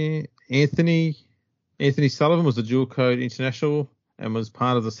this here? Anthony Sullivan was a dual code international and was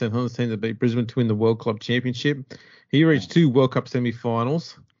part of the St Helens team that beat Brisbane to win the World Club Championship. He reached 2 World Cup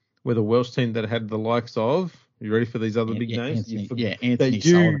semi-finals with a Welsh team that had the likes of. You ready for these other big names? Anthony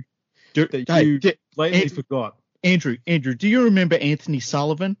Sullivan. You blatantly forgot. Andrew, do you remember Anthony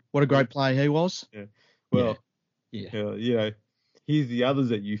Sullivan? What a great player he was. Yeah. Well, yeah. Here's the others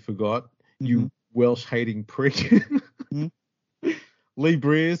that you forgot. You Welsh-hating prick. Lee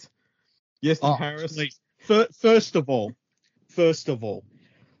Breers, Yeston Harris. Please. First of all,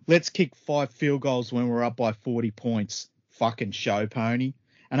 let's kick 5 field goals when we're up by 40 points. Fucking show pony.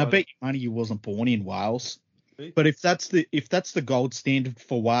 And I bet you money you wasn't born in Wales. But if that's the gold standard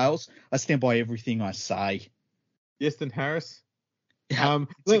for Wales, I stand by everything I say. Yeston Harris.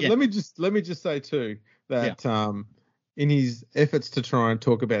 Let me just say too that in his efforts to try and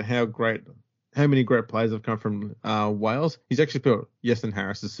talk about how many great players have come from Wales, he's actually spelled Yeston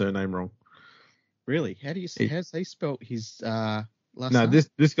Harris's surname wrong. Really? How's he spelled his last name? No,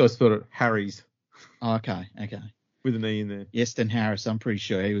 this guy spelled it Harry's. Oh, okay. With an E in there. Yeston Harris, I'm pretty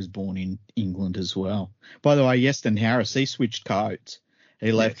sure he was born in England as well. By the way, Yeston Harris, he switched codes.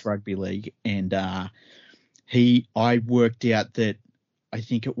 He left rugby league, and I worked out that I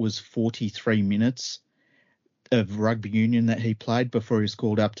think it was 43 minutes of rugby union that he played before he was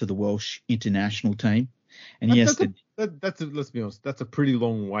called up to the Welsh international team. And let's be honest, that's a pretty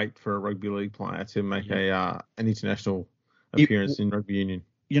long wait for a rugby league player to make an international appearance in rugby union.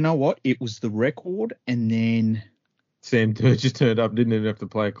 You know what? It was the record, and then Sam just turned up, didn't even have to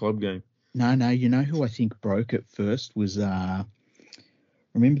play a club game. No. You know who I think broke it first was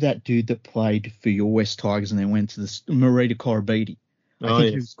remember that dude that played for your West Tigers and then went to the Marita Korobidi? I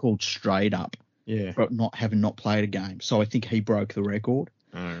think he was called Straight Up. Yeah. But having not played a game. So I think he broke the record.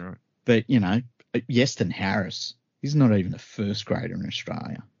 All right. But, Yeston Harris, he's not even a first grader in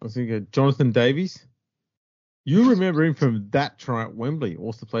Australia. I was thinking Jonathan Davies. You remember him from that try at Wembley.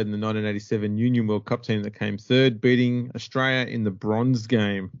 Also played in the 1987 Union World Cup team that came third, beating Australia in the bronze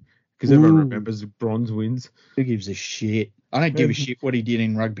game. Because everyone remembers bronze wins. Who gives a shit? I don't give a shit what he did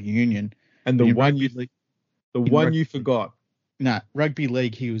in rugby union. And the one you forgot. No, rugby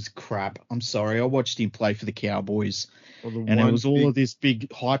league, he was crap. I'm sorry. I watched him play for the Cowboys. And it was all of this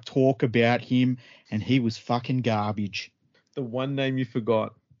big hype talk about him, and he was fucking garbage. The one name you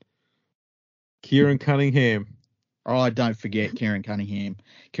forgot. Kieran Cunningham. Oh, don't forget Kieran Cunningham.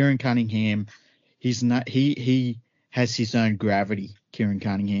 Kieran Cunningham, he has his own gravity, Kieran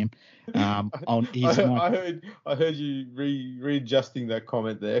Cunningham. I heard you readjusting that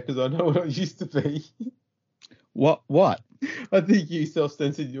comment there because I know what it used to be. What? I think you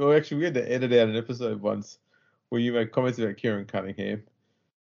self-censored. Or actually, we had to edit out an episode once where you made comments about Kieran Cunningham.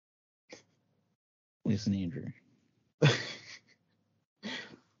 Listen, Andrew.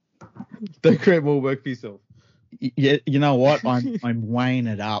 Don't create more work for yourself. Yeah, you know what? I'm weighing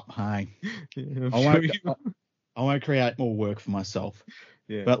it up. Hey, yeah, I won't create more work for myself.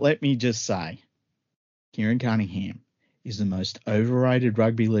 Yeah. But let me just say, Kieran Cunningham is the most overrated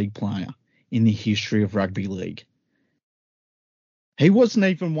rugby league player in the history of rugby league. He wasn't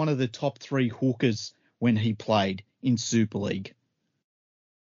even one of the top 3 hookers when he played in Super League.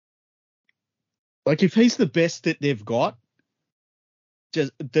 Like, if he's the best that they've got,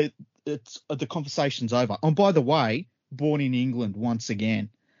 just the conversation's over. And by the way, born in England once again.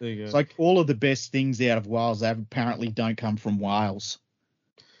 There you go. It's like all of the best things out of Wales apparently don't come from Wales.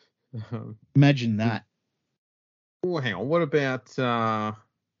 Imagine that. Oh, hang on. What about Tyson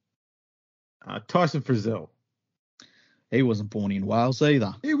Frizzell? He wasn't born in Wales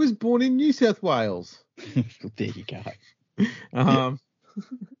either. He was born in New South Wales. There you go.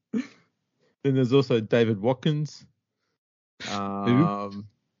 Then there's also David Watkins.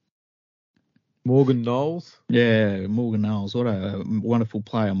 Morgan Knowles. Yeah, Morgan Knowles. What a wonderful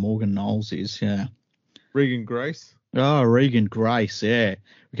player Morgan Knowles is, yeah. Regan Grace. Oh, Regan Grace, yeah.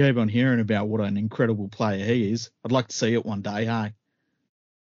 We keep on hearing about what an incredible player he is. I'd like to see it one day, hey?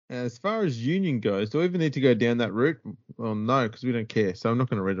 As far as union goes, do we even need to go down that route? Well, no, because we don't care, so I'm not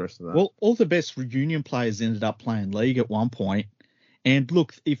going to read the rest of that. Well, all the best union players ended up playing league at one point. And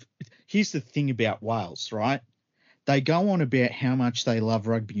look, here's the thing about Wales, right? They go on about how much they love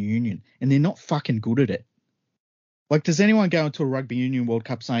rugby union, and they're not fucking good at it. Like, does anyone go into a rugby union World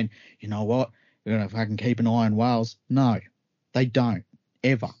Cup saying, you know what, we're going to fucking keep an eye on Wales? No, they don't,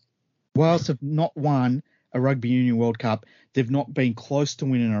 ever. Wales have not won a rugby union World Cup. They've not been close to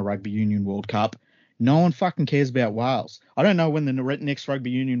winning a rugby union World Cup. No one fucking cares about Wales. I don't know when the next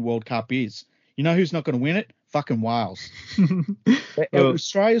rugby union World Cup is. You know who's not going to win it? Fucking Wales.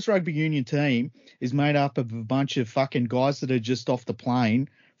 Australia's rugby union team is made up of a bunch of fucking guys that are just off the plane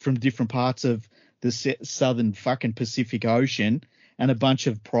from different parts of the southern fucking Pacific Ocean and a bunch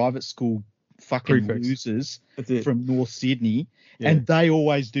of private school fucking losers from North Sydney. Yeah. And they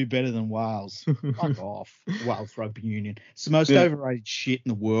always do better than Wales. Fuck off, Wales Rugby Union. It's the most overrated shit in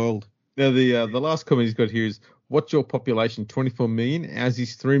the world. Now, the last comment he's got here is, what's your population? 24 million? Ours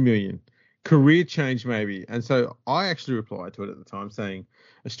is 3 million. Career change, maybe. And so I actually replied to it at the time saying,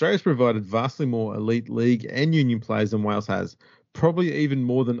 Australia's provided vastly more elite league and union players than Wales has, probably even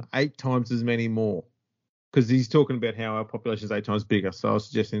more than 8 times as many more. Because he's talking about how our population is 8 times bigger. So I was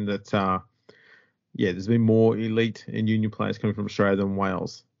suggesting that, there's been more elite and union players coming from Australia than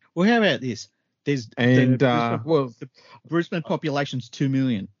Wales. Well, how about this? The Brisbane population's 2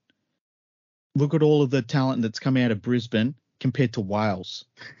 million. Look at all of the talent that's come out of Brisbane compared to Wales.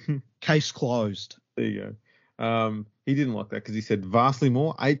 Case closed. There you go. He didn't like that because he said vastly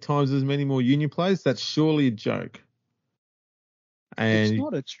more, 8 times as many more union players. That's surely a joke. And it's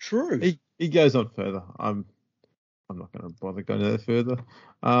not. It's true. He goes on further. I'm not going to bother going no further.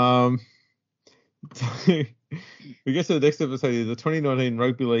 We get to the next episode, the 2019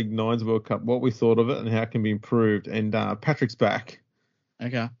 Rugby League Nines World Cup, what we thought of it and how it can be improved. And Patrick's back.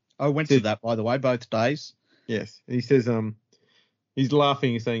 Okay. I went to that, by the way, both days. Yes. And he says, he's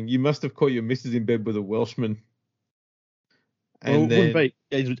laughing. He's saying, you must have caught your missus in bed with a Welshman. And well,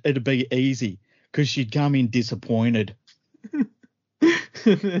 it'd be easy because she'd come in disappointed.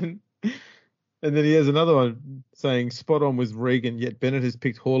 And then he has another one saying, spot on with Regan, yet Bennett has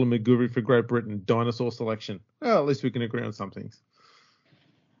picked Hall and McGovery for Great Britain. Dinosaur selection. Well, at least we can agree on some things.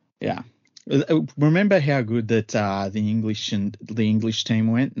 Yeah. Remember how good that the English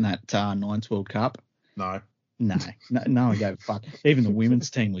team went in that Nines World Cup? No. No one gave a fuck. Even the women's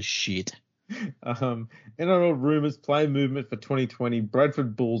team was shit. NRL rumours, play movement for 2020,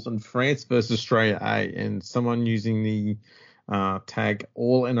 Bradford Bulls and France versus Australia A. And someone using the tag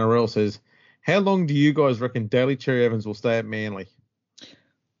All NRL says, how long do you guys reckon Daly Cherry Evans will stay at Manly?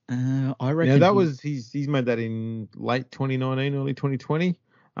 I reckon. Now he's made that in late 2019, early 2020.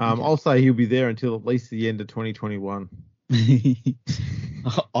 Okay. I'll say he'll be there until at least the end of 2021.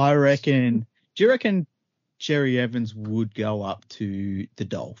 I reckon. Do you reckon Cherry Evans would go up to the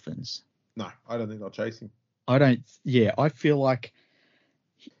Dolphins? No, I don't think they'll chase him. I don't. Yeah, I feel like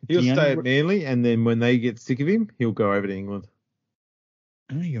he'll stay at Manly, and then when they get sick of him, he'll go over to England.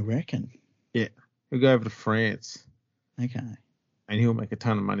 Oh, you reckon? Yeah, he'll go over to France. Okay. And he'll make a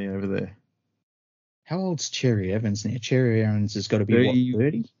ton of money over there. How old's Cherry Evans now? Cherry Evans has got to be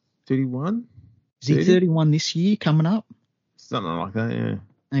 30? 31? Is he 31 this year coming up? Something like that,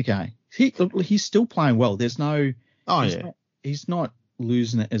 yeah. Okay. He's still playing well. There's no... He's not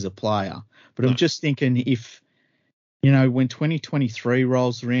losing it as a player. But I'm just thinking if, when 2023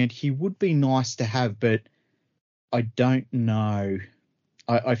 rolls around, he would be nice to have, but I don't know.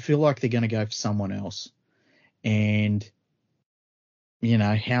 I feel like they're going to go for someone else. And,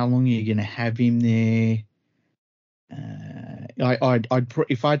 how long are you going to have him there?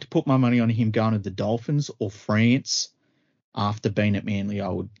 If I had to put my money on him going to the Dolphins or France after being at Manly, I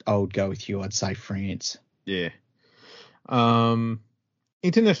would go with you. I'd say France. Yeah.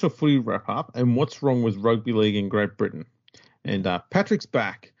 International footy wrap up and what's wrong with rugby league in Great Britain. And Patrick's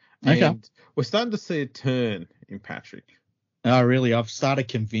back. Okay. And we're starting to see a turn in Patrick. Oh, really? I've started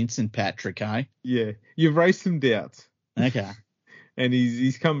convincing Patrick, eh? Yeah. You've raised some doubts. Okay. And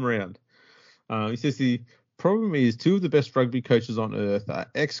he's come around. He says the problem is 2 of the best rugby coaches on earth are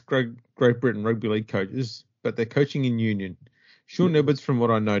ex-Great Britain rugby league coaches, but they're coaching in union. Sean Edwards, from what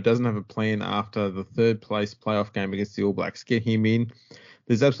I know, doesn't have a plan after the third place playoff game against the All Blacks. Get him in.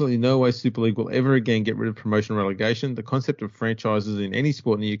 There's absolutely no way Super League will ever again get rid of promotion and relegation. The concept of franchises in any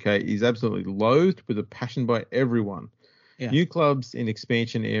sport in the UK is absolutely loathed with a passion by everyone. Yeah. New clubs in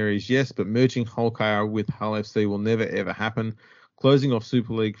expansion areas, yes, but merging Hull KR with Hull FC will never, ever happen. Closing off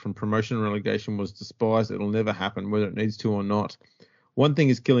Super League from promotion and relegation was despised. It'll never happen, whether it needs to or not. One thing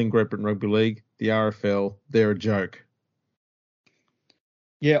is killing Great Britain Rugby League, the RFL. They're a joke.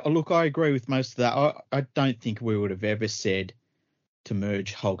 Yeah, look, I agree with most of that. I don't think we would have ever said to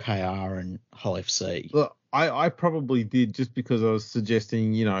merge Hull KR and Hull FC. Look, I probably did just because I was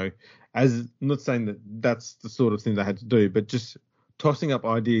suggesting, as not saying that that's the sort of thing they had to do, but just tossing up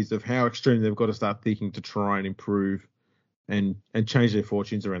ideas of how extreme they've got to start thinking to try and improve and change their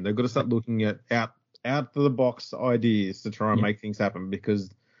fortunes around. They've got to start looking at out of the box ideas to try and make things happen, because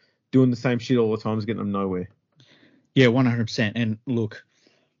doing the same shit all the time is getting them nowhere. Yeah, 100%. And look,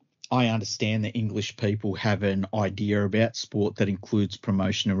 I understand that English people have an idea about sport that includes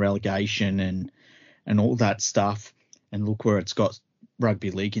promotion and relegation and all that stuff. And look where it's got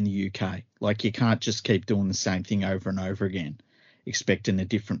rugby league in the UK. Like, you can't just keep doing the same thing over and over again, expecting a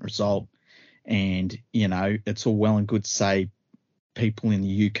different result. And, you know, it's all well and good to say people in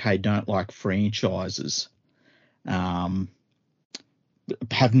the UK don't like franchises. Have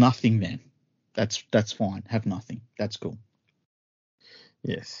nothing then. That's fine. Have nothing. That's cool.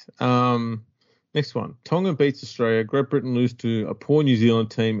 Yes. Next one. Tonga beats Australia. Great Britain lose to a poor New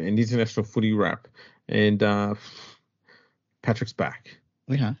Zealand team and international footy wrap. And Patrick's back.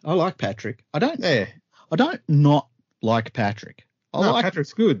 Yeah, I like Patrick. I don't not like Patrick.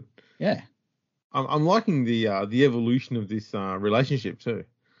 Patrick's good. Yeah. I'm liking the evolution of this relationship too.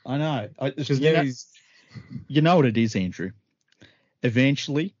 I know. You know what it is, Andrew?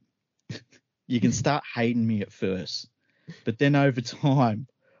 Eventually, you can start hating me at first, but then over time,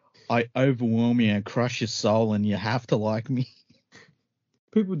 I overwhelm you and crush your soul, and you have to like me.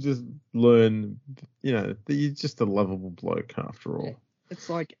 People just learn, you know, that you're just a lovable bloke after all. It's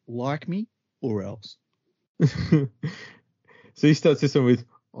like me or else. So he starts this one with,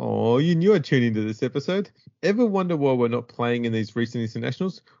 "Oh, you knew I'd tune into this episode. Ever wonder why we're not playing in these recent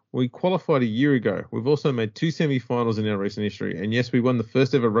internationals? We qualified a year ago. We've also made 2 semi-finals in our recent history. And yes, we won the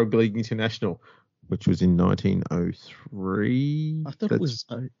first ever Rugby League International, which was in 1903. I thought it was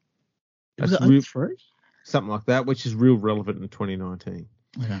 03? Something like that, which is real relevant in 2019.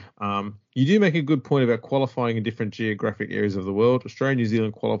 Yeah. You do make a good point about qualifying in different geographic areas of the world. Australia and New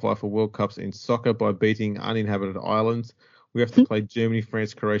Zealand qualify for World Cups in soccer by beating uninhabited islands. We have to play Germany,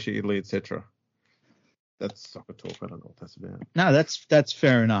 France, Croatia, Italy, etc." That's soccer talk. I don't know what that's about. No, that's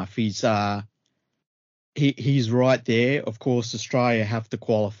fair enough. He's right there. Of course, Australia have to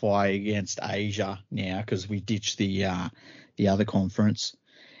qualify against Asia now because we ditched the other conference.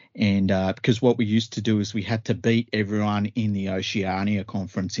 And because what we used to do is we had to beat everyone in the Oceania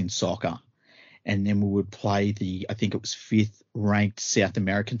conference in soccer. And then we would play I think it was 5th ranked South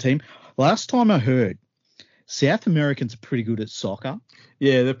American team. Last time I heard, South Americans are pretty good at soccer.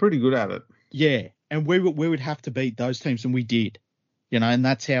 Yeah, they're pretty good at it. Yeah. And we would have to beat those teams, and we did. You know, and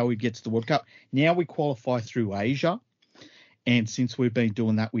that's how we'd get to the World Cup. Now we qualify through Asia. And since we've been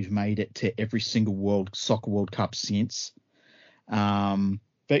doing that, we've made it to every single Soccer World Cup since.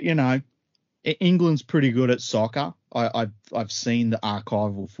 But, you know, England's pretty good at soccer. I've seen the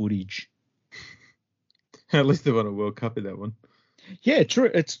archival footage. At least they won a World Cup in that one. Yeah,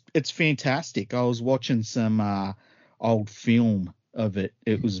 true. It's fantastic. I was watching some old film of it.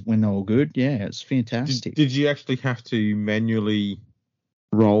 It was when they were good. Yeah, it's fantastic. Did you actually have to manually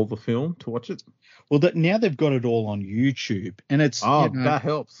roll the film to watch it? Well, now they've got it all on YouTube, and it's that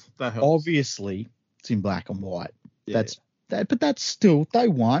helps. That helps. Obviously, it's in black and white. Yeah. But that's still, they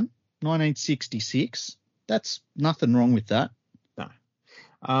won 1966. That's nothing wrong with that. No.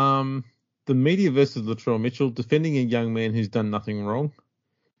 The media versus Latrell Mitchell, defending a young man who's done nothing wrong.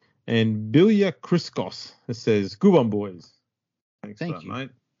 And Bilya Kriskos says, "Good one, boys." Thanks for that,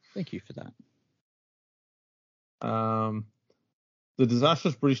 mate. Thank you for that. The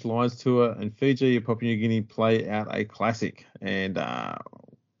disastrous British Lions tour and Fiji and Papua New Guinea play out a classic. And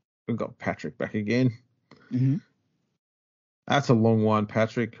we've got Patrick back again. Mm-hmm. That's a long one,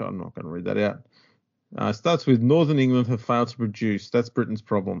 Patrick. I'm not going to read that out. Starts with Northern England have failed to produce. That's Britain's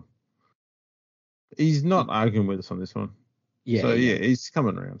problem. He's not arguing with us on this one. Yeah. So, yeah, he's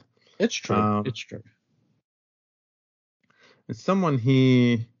coming around. It's true. It's true. And someone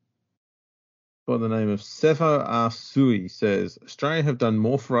here by the name of Sefo Arsui says, Australia have done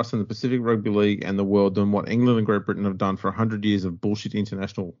more for us in the Pacific Rugby League and the world than what England and Great Britain have done for 100 years of bullshit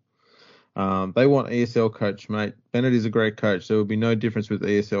international. They want ESL coach, mate. Bennett is a great coach. There will be no difference with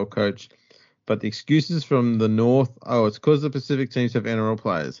ESL coach. But the excuses from the North, it's because the Pacific teams have NRL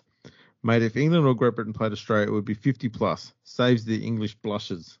players. Mate, if England or Great Britain played Australia, it would be 50 plus. Saves the English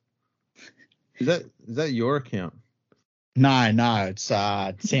blushes. Is that your account? No, it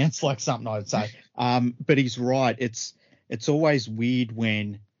sounds like something I'd say. But he's right. It's always weird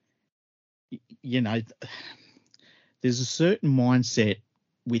when, you know, there's a certain mindset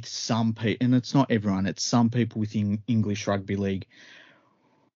with some people, and it's not everyone, it's some people within English Rugby League,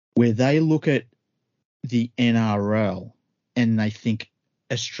 where they look at the NRL and they think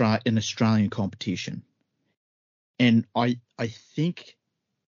an Australian competition. And I think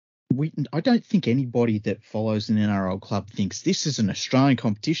I don't think anybody that follows an NRL club thinks this is an Australian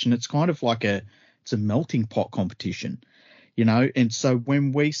competition. It's kind of like it's a melting pot competition, you know. And so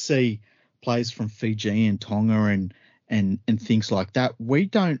when we see players from Fiji and Tonga and things like that, we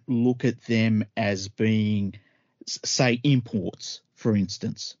don't look at them as being, say, imports, for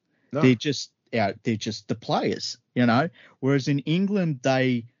instance. No. They're just the players, Whereas in England,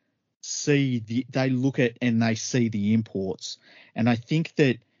 they look at and they see the imports, and I think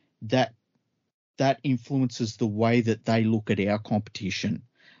that influences the way that they look at our competition.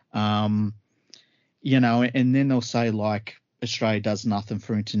 And then they'll say, like, Australia does nothing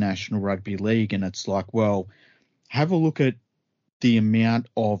for international rugby league, and it's like, well, have a look at the amount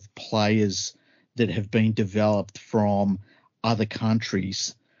of players that have been developed from other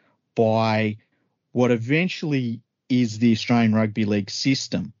countries by what eventually is the Australian Rugby League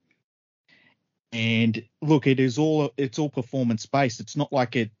system. And look, it's all performance based. It's not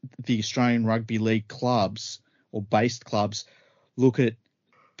like the Australian Rugby League clubs or based clubs look at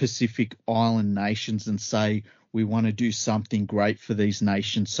Pacific Island nations and say, we want to do something great for these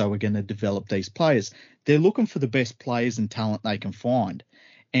nations, so we're going to develop these players. They're looking for the best players and talent they can find.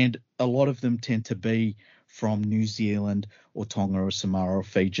 And a lot of them tend to be from New Zealand or Tonga or Samoa or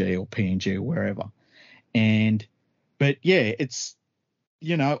Fiji or PNG or wherever. But yeah, it's,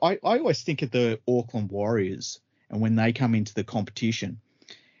 I always think of the Auckland Warriors and when they come into the competition.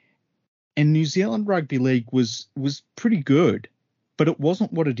 And New Zealand Rugby League was pretty good, but it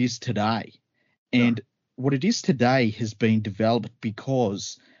wasn't what it is today. And what it is today has been developed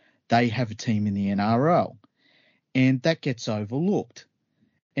because they have a team in the NRL, and that gets overlooked.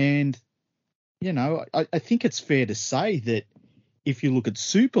 And, I think it's fair to say that if you look at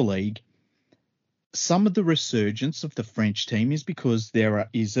Super League, some of the resurgence of the French team is because there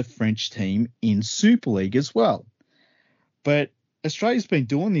is a French team in Super League as well. But Australia's been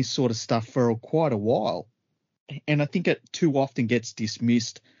doing this sort of stuff for quite a while, and I think it too often gets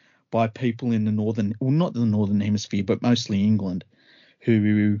dismissed by people in not the Northern Hemisphere, but mostly England,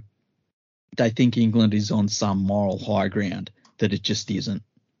 who they think England is on some moral high ground that it just isn't.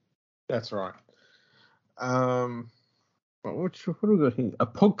 That's right. What do we got here? A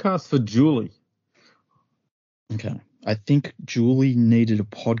podcast for Julie. Okay. I think Julie needed a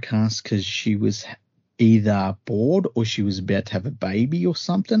podcast because she was either bored or she was about to have a baby or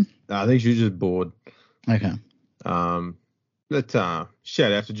something. I think she was just bored. Okay. Let's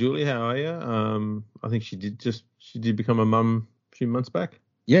shout out to Julie. How are you? I think she did become a mum a few months back.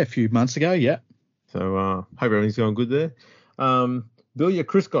 Yeah, a few months ago. Yeah. So hope everything's going good there. Bilya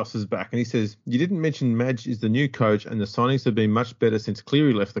Kriskos is back, and he says, you didn't mention Madge is the new coach, and the signings have been much better since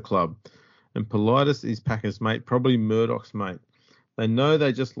Cleary left the club. And Politis is Packers' mate, probably Murdoch's mate. They know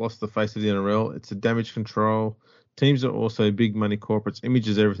they just lost the face of the NRL. It's a damage control. Teams are also big money corporates.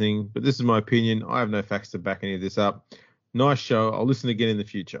 Images, everything. But this is my opinion. I have no facts to back any of this up. Nice show. I'll listen again in the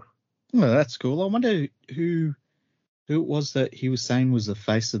future. Well, that's cool. I wonder who it was that he was saying was the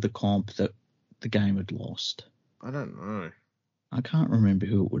face of the comp that the game had lost. I don't know. I can't remember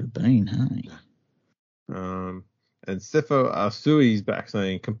who it would have been, hey? And Sefo Asui is back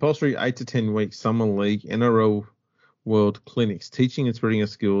saying, compulsory 8 to 10 week summer league NRL World clinics, teaching and spreading of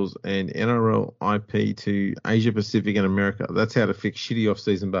skills, and NRL IP to Asia Pacific and America. That's how to fix shitty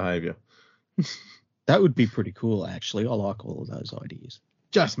off-season behaviour. That would be pretty cool, actually. I like all of those ideas.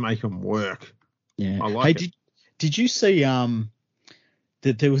 Just make them work. Yeah. I like it. Did you see that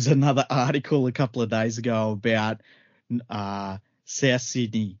there was another article a couple of days ago about South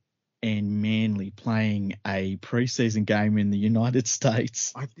Sydney and Manly playing a preseason game in the United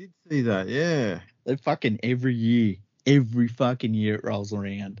States? I did see that, yeah. They fucking every fucking year it rolls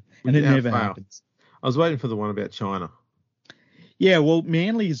around, and it never happens. I was waiting for the one about China. Yeah, well,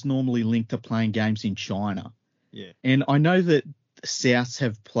 Manly is normally linked to playing games in China. Yeah. And I know that the Souths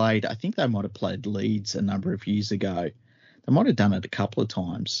have played, I think they might have played Leeds a number of years ago. They might have done it a couple of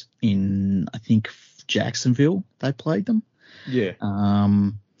times in, I think, Jacksonville. They played them. Yeah.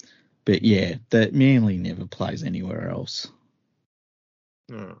 But yeah, that Manly never plays anywhere else.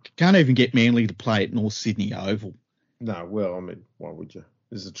 Oh. Can't even get Manly to play at North Sydney Oval. No, well, I mean, why would you?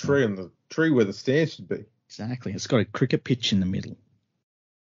 There's a tree on the tree where the stand should be. Exactly. It's got a cricket pitch in the middle.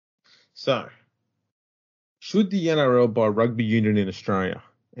 So, should the NRL buy rugby union in Australia?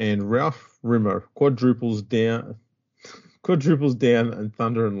 And Ralph Rimmer quadruples down and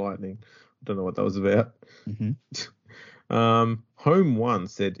thunder and lightning. I don't know what that was about. Mm-hmm. Home One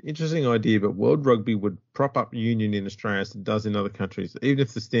said, interesting idea, but World Rugby would prop up union in Australia as it does in other countries. Even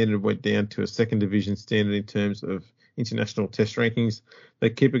if the standard went down to a second division standard in terms of international test rankings, they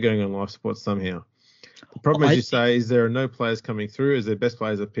keep it going on life support somehow. The problem, as you say, is there are no players coming through as their best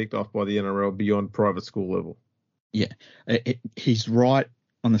players are picked off by the NRL beyond private school level. Yeah, he's right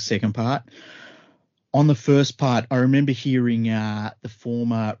on the second part. On the first part, I remember hearing the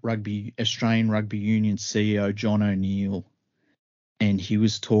former Australian Rugby Union CEO, John O'Neill, and he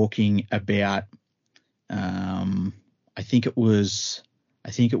was talking about, I think it was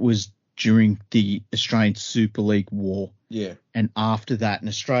I think it was during the Australian Super League war. Yeah. And after that, an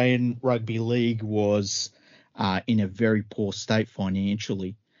Australian Rugby League was in a very poor state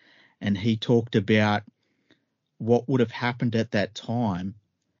financially. And he talked about what would have happened at that time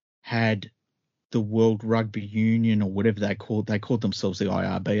had the World Rugby Union, or whatever they called themselves the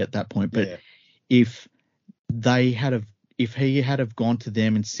IRB at that point. But if he had have gone to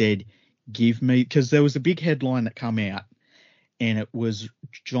them and said, give me, because there was a big headline that come out, and it was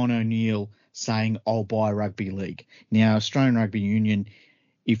John O'Neill saying, I'll buy rugby league. Now, Australian Rugby Union,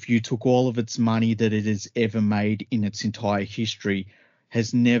 if you took all of its money that it has ever made in its entire history,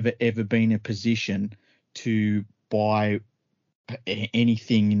 has never, ever been in a position to buy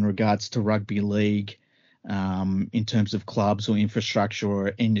anything in regards to rugby league in terms of clubs or infrastructure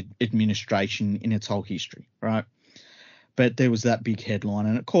or administration in its whole history, right? But there was that big headline,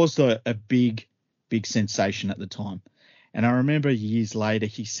 and it caused a big, big sensation at the time. And I remember years later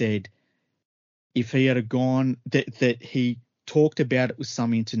he said if he had gone, that he talked about it with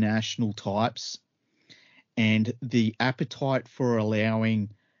some international types, and the appetite for allowing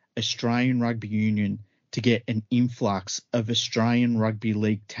Australian Rugby Union to get an influx of Australian Rugby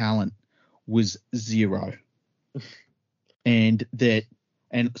League talent was zero. And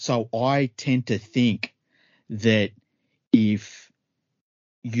so I tend to think that if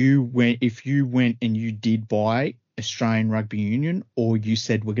you went and you did buy Australian Rugby Union, or you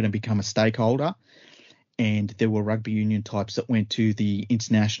said we're going to become a stakeholder, and there were rugby union types that went to the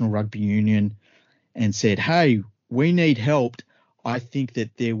International Rugby Union and said, hey, we need help, I think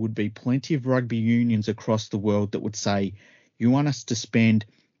that there would be plenty of rugby unions across the world that would say, you want us to spend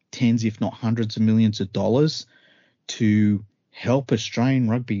tens, if not hundreds of millions of dollars to help Australian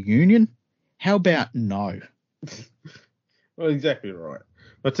Rugby Union? How about no? Well, exactly right.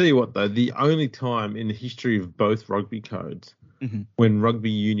 I'll tell you what, though, the only time in the history of both rugby codes when rugby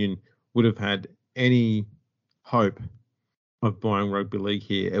union would have had any hope of buying rugby league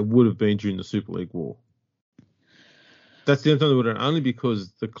here, it would have been during the Super League war. That's the only time they would have, only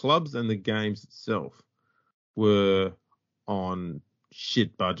because the clubs and the games itself were on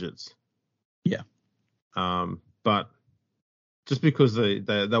shit budgets. Yeah. But just because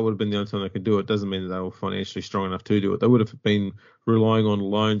that would have been the only time they could do it doesn't mean that they were financially strong enough to do it. They would have been relying on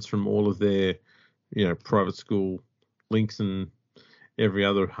loans from all of their, private school links and every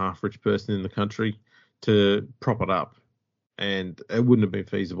other half-rich person in the country to prop it up. And it wouldn't have been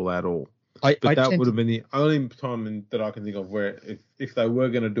feasible at all. That would have been the only time that I can think of where if they were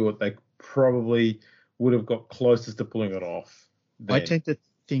going to do it, they probably would have got closest to pulling it off. Then. I tend to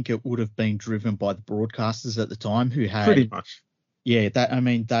think it would have been driven by the broadcasters at the time who had... Pretty much. Yeah,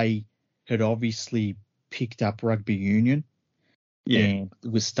 they had obviously picked up rugby union and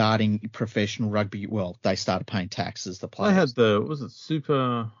was starting professional rugby. Well, they started paying taxes, the players. They had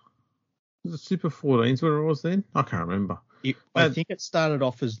Super 14s where it was then? I can't remember. I think it started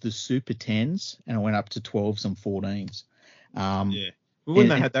off as the Super 10s and it went up to 12s and 14s. But when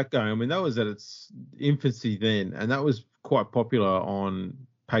they had that going, that was at its infancy then, and that was quite popular on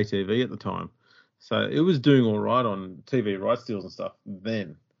pay TV at the time. So it was doing all right on TV rights deals and stuff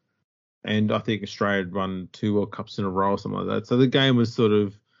then. And I think Australia had won 2 World Cups in a row or something like that. So the game was sort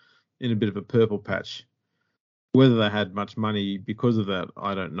of in a bit of a purple patch. Whether they had much money because of that,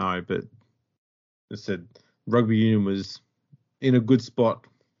 I don't know. But as I said, rugby union was in a good spot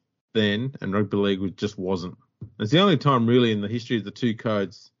then, and rugby league just wasn't. It's the only time really in the history of the two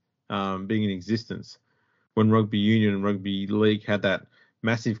codes being in existence when rugby union and rugby league had that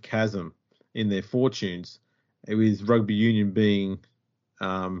massive chasm in their fortunes, with rugby union being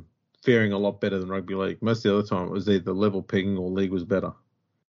faring a lot better than rugby league. Most of the other time it was either level pegging or league was better.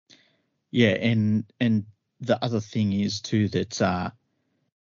 Yeah, and the other thing is too that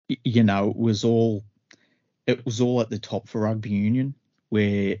it was all at the top for rugby union,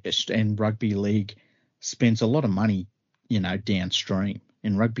 and rugby league spends a lot of money, downstream,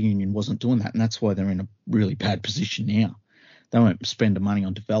 and rugby union wasn't doing that, and that's why they're in a really bad position now. They won't spend the money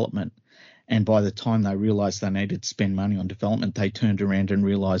on development. And by the time they realised they needed to spend money on development, they turned around and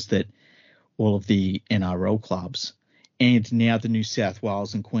realised that all of the NRL clubs and now the New South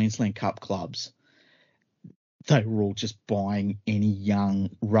Wales and Queensland Cup clubs, they were all just buying any young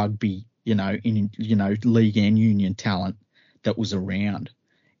rugby, league and union talent that was around,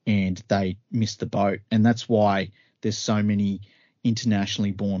 and they missed the boat. And that's why there's so many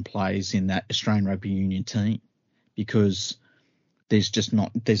internationally born players in that Australian Rugby Union team, because there's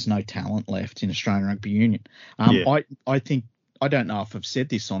no talent left in Australian Rugby Union. I think, I don't know if I've said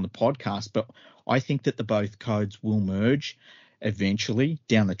this on the podcast, but I think that the both codes will merge eventually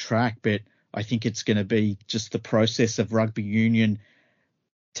down the track, but I think it's going to be just the process of rugby union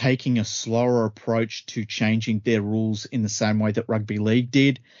taking a slower approach to changing their rules in the same way that rugby league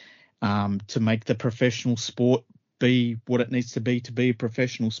did, to make the professional sport be what it needs to be a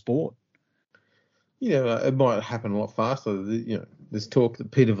professional sport. It might happen a lot faster. There's talk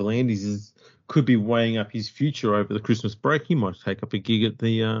that Peter V'landys could be weighing up his future over the Christmas break. He might take up a gig at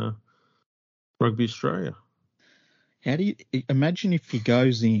the Rugby Australia. How do you imagine if he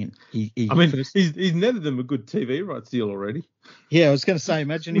goes in? He's netted them a good TV rights deal already. Yeah, I was going to say,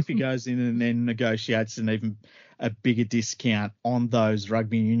 imagine if he goes in and then negotiates an even a bigger discount on those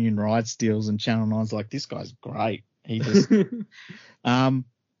rugby union rights deals, and Channel 9's like, this guy's great. He just.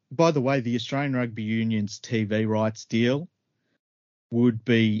 By the way, the Australian Rugby Union's TV rights deal would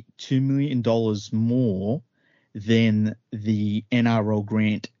be $2 million more than the NRL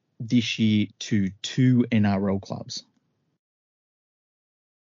grant this year to 2 NRL clubs.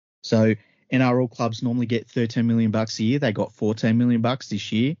 So NRL clubs normally get $13 million a year. They got $14 million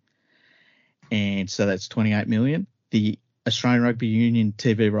this year. And so that's $28 million. The Australian Rugby Union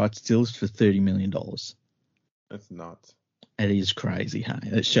TV rights deal is for $30 million. That's nuts. It is crazy, hey?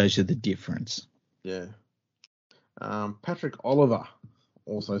 That shows you the difference. Yeah. Patrick Oliver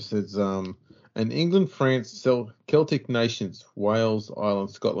also says, an England, France, Celtic nations, Wales,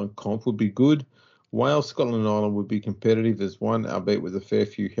 Ireland, Scotland comp would be good. Wales, Scotland and Ireland would be competitive as one, albeit with a fair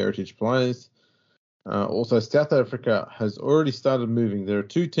few heritage players. Also, South Africa has already started moving. There are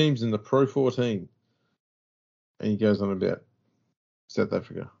 2 teams in the Pro 14. And he goes on about South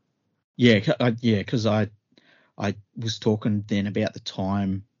Africa. Yeah, because I was talking then about the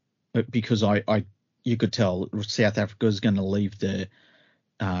time, because you could tell South Africa was going to leave the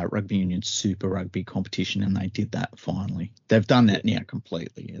Rugby Union Super Rugby competition, and they did that finally. They've done that now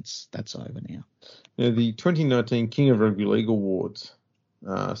completely. That's over now. Now, the 2019 King of Rugby League Awards.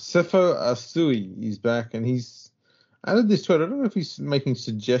 Sefo Asui is back, and he's added this to it. I don't know if he's making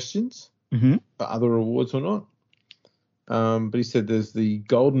suggestions for other awards or not. But he said there's the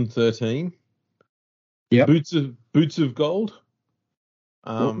Golden 13. Yep. Boots of gold.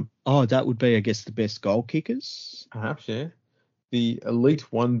 That would be, I guess, the best goal kickers. Perhaps, yeah. The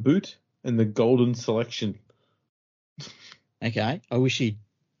Elite 1 boot and the Golden Selection. Okay. I wish he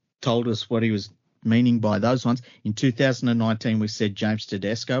told us what he was meaning by those ones. In 2019, we said James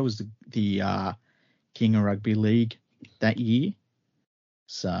Tedesco was the King of Rugby League that year.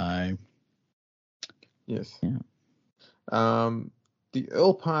 So, yes. Yeah. The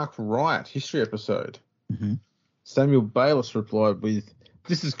Earl Park Riot history episode. Mm-hmm. Samuel Bayliss replied with,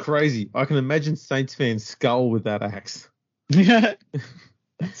 "This is crazy. I can imagine Saints fans skull with that axe." That's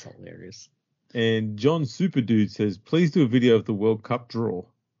hilarious. And John Superdude says, "Please do a video of the World Cup draw."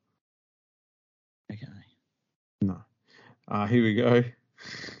 Okay. No. Here we go.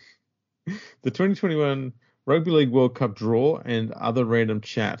 The 2021 Rugby League World Cup draw and other random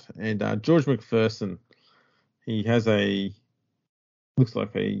chat. And George McPherson, he has looks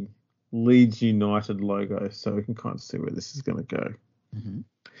like a Leeds United logo, so we can kind of see where this is going to go. Mm-hmm.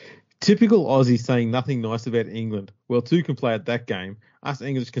 Typical Aussie saying nothing nice about England. Well, 2 can play at that game. Us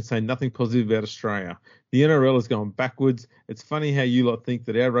English can say nothing positive about Australia. The NRL is going backwards. It's funny how you lot think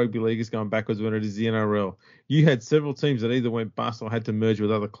that our rugby league is going backwards when it is the NRL. You had several teams that either went bust or had to merge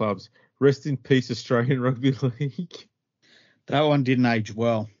with other clubs. Rest in peace, Australian Rugby League. That one didn't age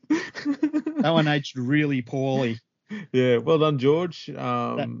well. That one aged really poorly. Yeah, well done, George.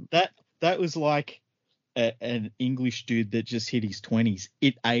 That was like an English dude that just hit his 20s.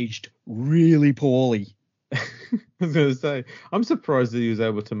 It aged really poorly. I was going to say, I'm surprised that he was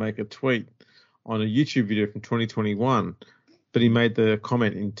able to make a tweet on a YouTube video from 2021, but he made the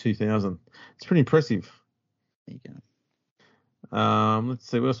comment in 2000. It's pretty impressive. There you go. Let's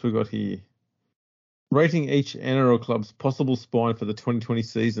see, what else we got here? Rating each NRL club's possible spine for the 2020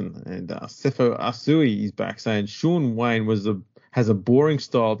 season. And Sefo Asui is back saying Sean Wayne has a boring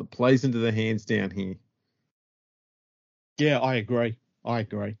style that plays into the hands down here. Yeah, I agree.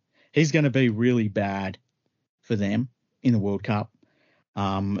 He's going to be really bad for them in the World Cup.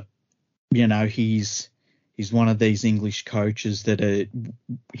 He's one of these English coaches that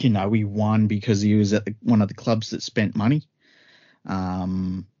he won because he was at one of the clubs that spent money.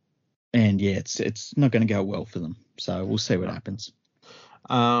 And yeah, it's not going to go well for them. So we'll see what happens.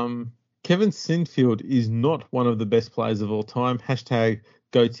 Kevin Sinfield is not one of the best players of all time.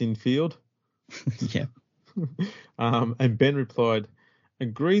 # goats in field. Yeah. And Ben replied,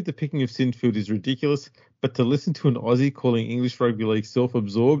 "Agreed the picking of Sinfield is ridiculous, but to listen to an Aussie calling English rugby league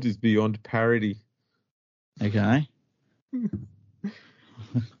self-absorbed is beyond parody." Okay.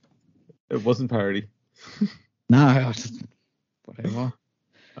 It wasn't parody. No, whatever.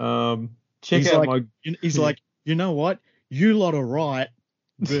 Check out like, you know what? You lot are right,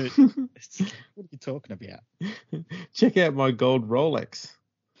 But what are you talking about? Check out my gold Rolex.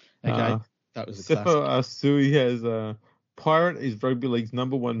 Okay, that was a classic. Sefo Asui has Pirate is rugby league's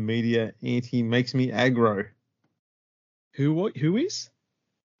 #1 media anti makes me aggro. Who is?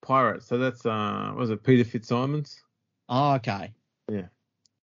 Pirate. So that's was it Peter Fitzsimons? Oh, okay. Yeah.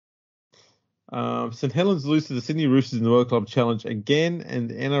 St Helens lose to the Sydney Roosters in the World Club Challenge again, and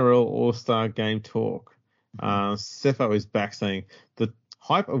NRL All-Star Game talk. Cepho is back saying the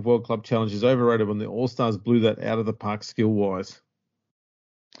hype of World Club Challenge is overrated when the All-Stars blew that out of the park skill-wise.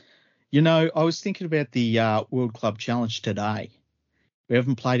 You know, I was thinking about the World Club Challenge today. We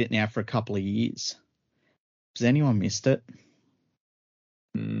haven't played it now for a couple of years. Has anyone missed it?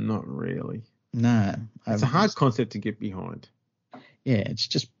 Not really. No. It's a hard concept to get behind. Yeah,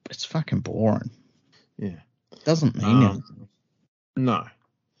 it's fucking boring. Yeah. Doesn't mean anything. No.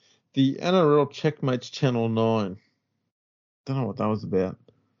 The NRL Checkmates Channel 9. Don't know what that was about.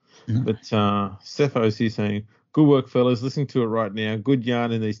 No. But Cepho's here saying, good work, fellas. Listening to it right now. Good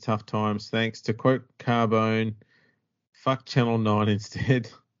yarn in these tough times. Thanks. To quote Carbone, fuck Channel 9 instead.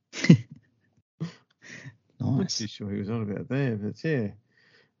 Nice. I'm not too sure he was on about there, but yeah.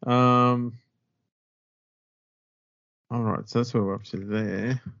 All right, so that's where we're up to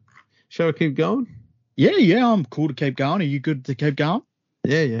there. Shall we keep going? Yeah, I'm cool to keep going. Are you good to keep going?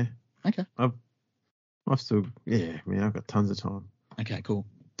 Yeah. Okay. I've got tons of time. Okay, cool.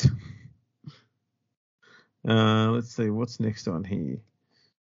 Let's see, what's next on here?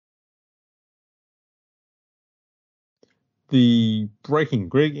 The breaking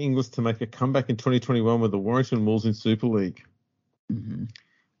Greg Inglis to make a comeback in 2021 with the Warrington Wolves in Super League. Mm-hmm.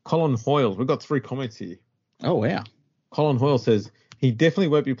 Colin Hoyle, we've got 3 comments here. Oh, wow. Colin Hoyle says, he definitely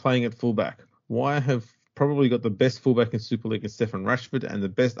won't be playing at fullback. Why have probably got the best fullback in Super League in Stephen Rashford and the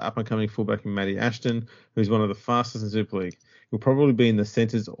best up-and-coming fullback in Matty Ashton, who's one of the fastest in Super League. He'll probably be in the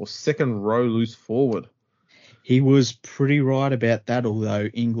centres or second row loose forward. He was pretty right about that, although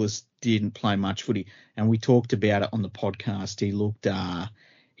Inglis didn't play much footy. And we talked about it on the podcast.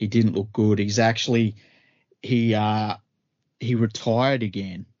 He didn't look good. He's actually, he retired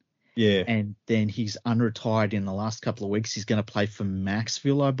again. Yeah. And then he's unretired in the last couple of weeks. He's going to play for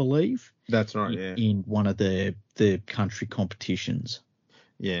Maxville, I believe. That's right, yeah. In one of the country competitions.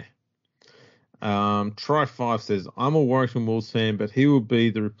 Yeah. Try5 says, I'm a Warrington Wolves fan, but he will be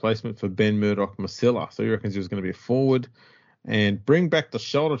the replacement for Ben Murdoch-Masila. So he reckons he was going to be a forward. And bring back the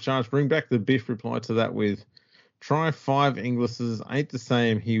shoulder charge, bring back the biff. Reply to that with, try 5 Inglis's ain't the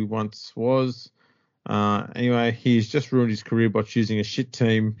same he once was. Anyway, he's just ruined his career by choosing a shit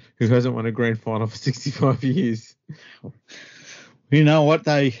team who hasn't won a grand final for 65 years. You know what,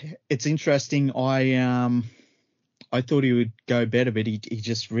 it's interesting. I thought he would go better, but he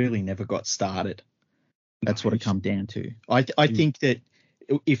just really never got started. That's what it come down to. I think that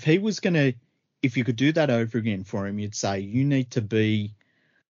if you could do that over again for him, you'd say you need to be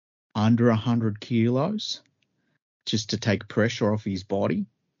under 100 kilos just to take pressure off his body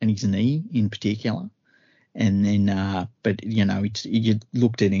and his knee in particular. And then, but you know, you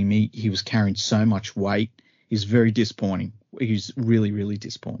looked at him, he was carrying so much weight. He's very disappointing. He's really, really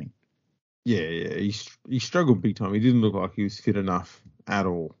disappointing. Yeah, he struggled big time. He didn't look like he was fit enough at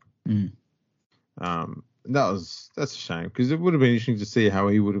all. That's a shame because it would have been interesting to see how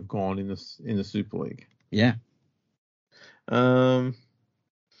he would have gone in the Super League. Yeah. The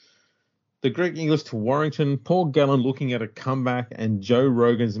Greg Inglis to Warrington, Paul Gallen looking at a comeback, and Joe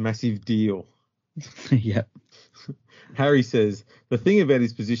Rogan's massive deal. Yep. Harry says, the thing about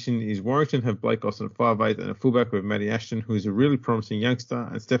his position is Warrington have Blake Austin at 5'8" and a fullback with Matty Ashton, who is a really promising youngster,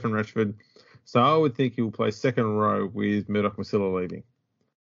 and Stephen Rashford. So I would think he will play second row with Murdoch-Masila leading.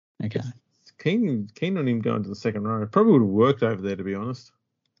 Okay. Keen on him going to the second row. Probably would have worked over there, to be honest.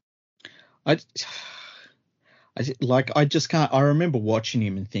 I just can't. I remember watching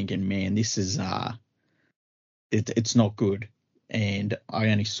him and thinking, man, this is it's not good. And I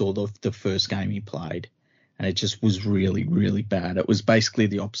only saw the first game he played, and it just was really, really bad. It was basically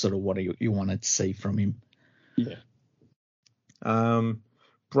the opposite of what you wanted to see from him. Yeah.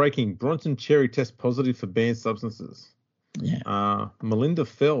 Breaking, Bronson Cherry tests positive for banned substances. Yeah. Melinda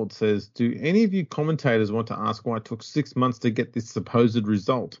Feld says, do any of you commentators want to ask why it took 6 months to get this supposed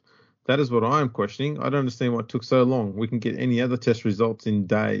result? That is what I am questioning. I don't understand why it took so long. We can get any other test results in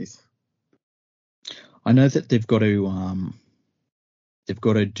days. I know that they've got to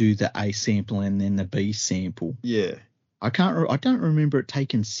do the A sample and then the B sample. Yeah. I don't remember it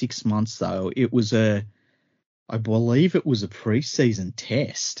taking 6 months though. I believe it was a pre-season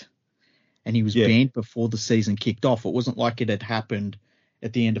test, and he was banned before the season kicked off. It wasn't like it had happened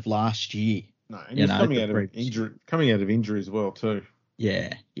at the end of last year. No, and he's coming out of injury as well too.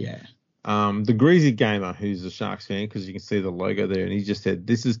 Yeah. The Greasy Gamer, who's a Sharks fan, because you can see the logo there, and he just said,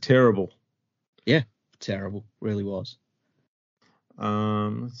 "This is terrible." Yeah, terrible. Really was.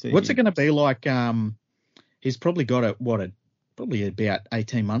 Let's see. What's it going to be like? He's probably got probably about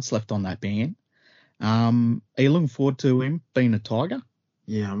 18 months left on that ban. Are you looking forward to him being a Tiger?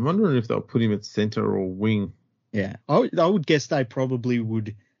 Yeah, I'm wondering if they'll put him at centre or wing. Yeah, I would guess they probably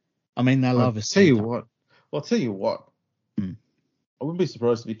would. I mean, they love a centre. I'll tell you what. I wouldn't be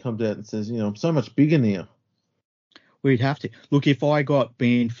surprised if he comes out and says, I'm so much bigger now. We'd have to. Look, if I got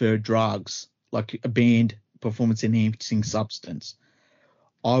banned for drugs, like a banned performance-enhancing substance,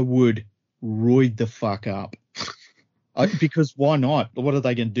 I would roid the fuck up. Because why not? What are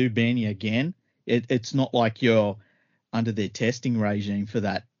they going to do, ban you again? It's not like you're under their testing regime for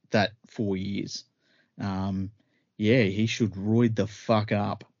that 4 years. Yeah, he should roid the fuck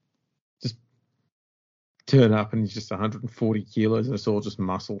up. Just turn up and he's just 140 kilos and it's all just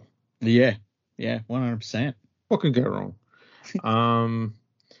muscle. Yeah, 100%. What could go wrong?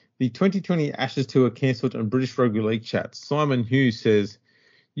 The 2020 Ashes Tour cancelled on British Rugby League chat. Simon Hughes says,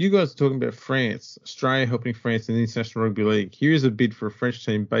 "You guys are talking about France, Australia helping France in the International Rugby League. Here is a bid for a French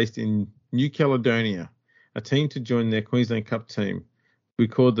team based in New Caledonia, a team to join their Queensland Cup team. We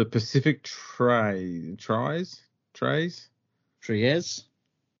call the Pacific Tries? Triez?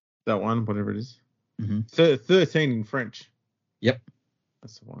 That one, whatever it is. Mm-hmm. 13 in French. Yep.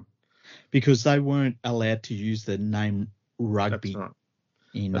 That's the one. Because they weren't allowed to use the name rugby. That's right.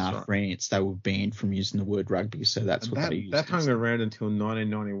 In France, they were banned from using the word rugby, so that's what they used. That hung around until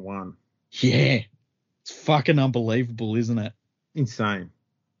 1991. Yeah. It's fucking unbelievable, isn't it? Insane.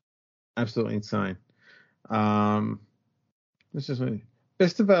 Absolutely insane. Let's just wait.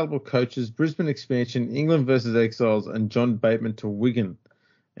 Best available coaches, Brisbane expansion, England versus Exiles, and John Bateman to Wigan.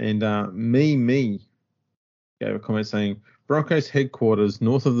 And me gave a comment saying, Broncos headquarters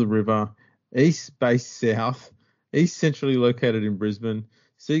north of the river, east base south, east centrally located in Brisbane,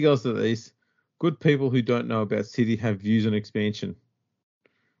 Seagulls to the east. Good people who don't know about City have views on expansion.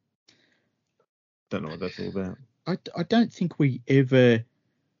 Don't know what that's all about. I don't think we ever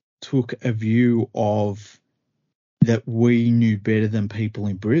took a view of that we knew better than people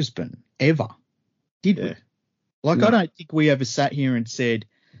in Brisbane, ever. Did we? Like, no. I don't think we ever sat here and said,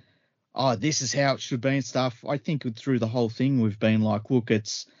 oh, this is how it should be and stuff. I think through the whole thing we've been like, look,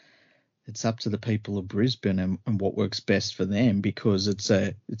 it's up to the people of Brisbane and what works best for them, because it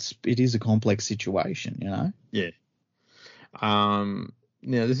is a complex situation, you know? Yeah.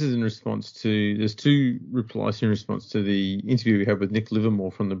 Now, this is in response to, there's two replies here in response to the interview we had with Nick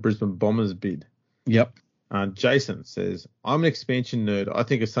Livermore from the Brisbane Bombers bid. Yep. Jason says, I'm an expansion nerd. I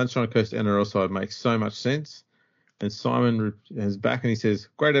think a Sunshine Coast NRL side makes so much sense. And Simon is back and he says,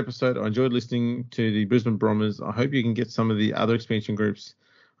 great episode. I enjoyed listening to the Brisbane Bombers. I hope you can get some of the other expansion groups.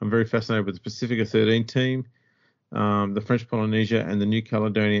 I'm very fascinated with the Pacifica 13 team, the French Polynesia, and the New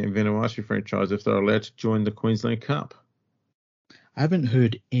Caledonia and Vanuatu franchise if they're allowed to join the Queensland Cup. I haven't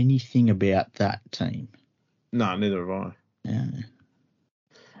heard anything about that team. No, neither have I.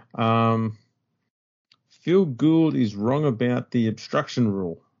 Yeah. Phil Gould is wrong about the obstruction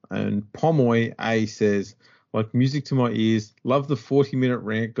rule. And Pomoy A says, like music to my ears, love the 40-minute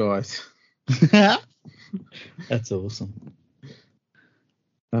rant, guys. That's awesome.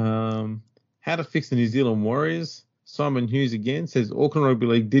 How to fix the New Zealand Warriors. Simon Hughes again says Auckland Rugby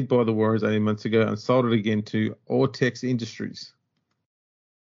League did buy the Warriors 18 months ago and sold it again to Ortex Industries.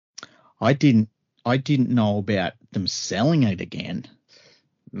 I didn't know about them selling it again.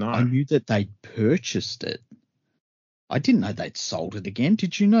 No. I knew that they'd purchased it. I didn't know they'd sold it again.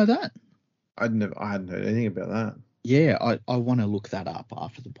 Did you know that? I hadn't heard anything about that. Yeah, I want to look that up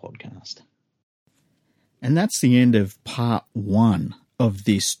after the podcast. And that's the end of part 1 of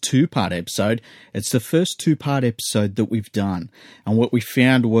this 2-part episode. It's the first 2-part episode that we've done. And what we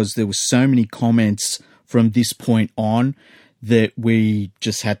found was there were so many comments from this point on that we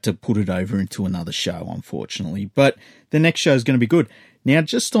just had to put it over into another show, unfortunately. But the next show is going to be good. Now,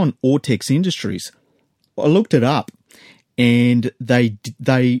 just on Ortex Industries, I looked it up, and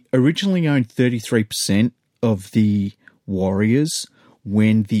they originally owned 33% of the Warriors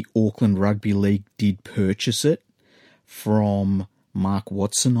when the Auckland Rugby League did purchase it from Mark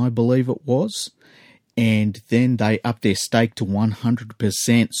Watson, I believe it was. And then they upped their stake to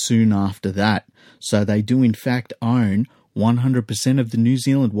 100% soon after that. So they do, in fact, own 100% of the New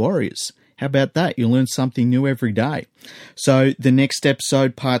Zealand Warriors. How about that? You learn something new every day. So the next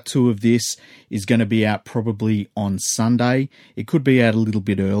episode, part 2 of this, is going to be out probably on Sunday. It could be out a little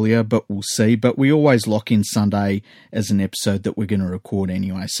bit earlier, but we'll see. But we always lock in Sunday as an episode that we're going to record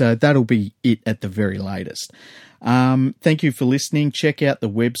anyway. So that'll be it at the very latest. Thank you for listening. Check out the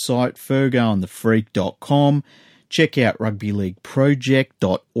website, fergoandthefreak.com. Check out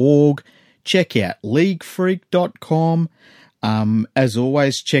rugbyleagueproject.org. Check out leaguefreak.com. As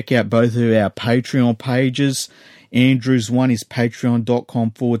always, check out both of our Patreon pages. Andrew's one is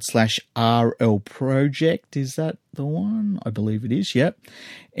patreon.com/RL Project. Is that the one? I believe it is, yep.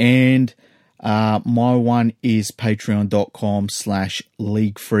 And my one is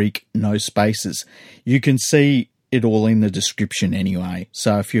patreon.com/leaguefreak, no spaces. You can see it all in the description anyway.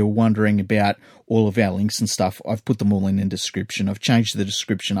 So if you're wondering about all of our links and stuff, I've put them all in the description. I've changed the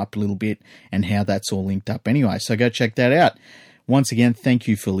description up a little bit and how that's all linked up anyway. So go check that out. Once again, thank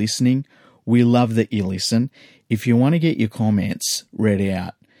you for listening. We love that you listen. If you want to get your comments read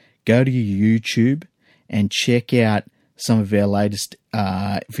out, go to your YouTube and check out some of our latest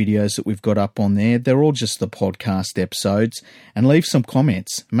videos that we've got up on there. They're all just the podcast episodes. And leave some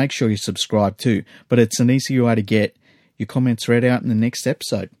comments. Make sure you subscribe too. But it's an easy way to get your comments read out in the next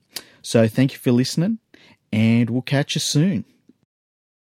episode. So thank you for listening, and we'll catch you soon.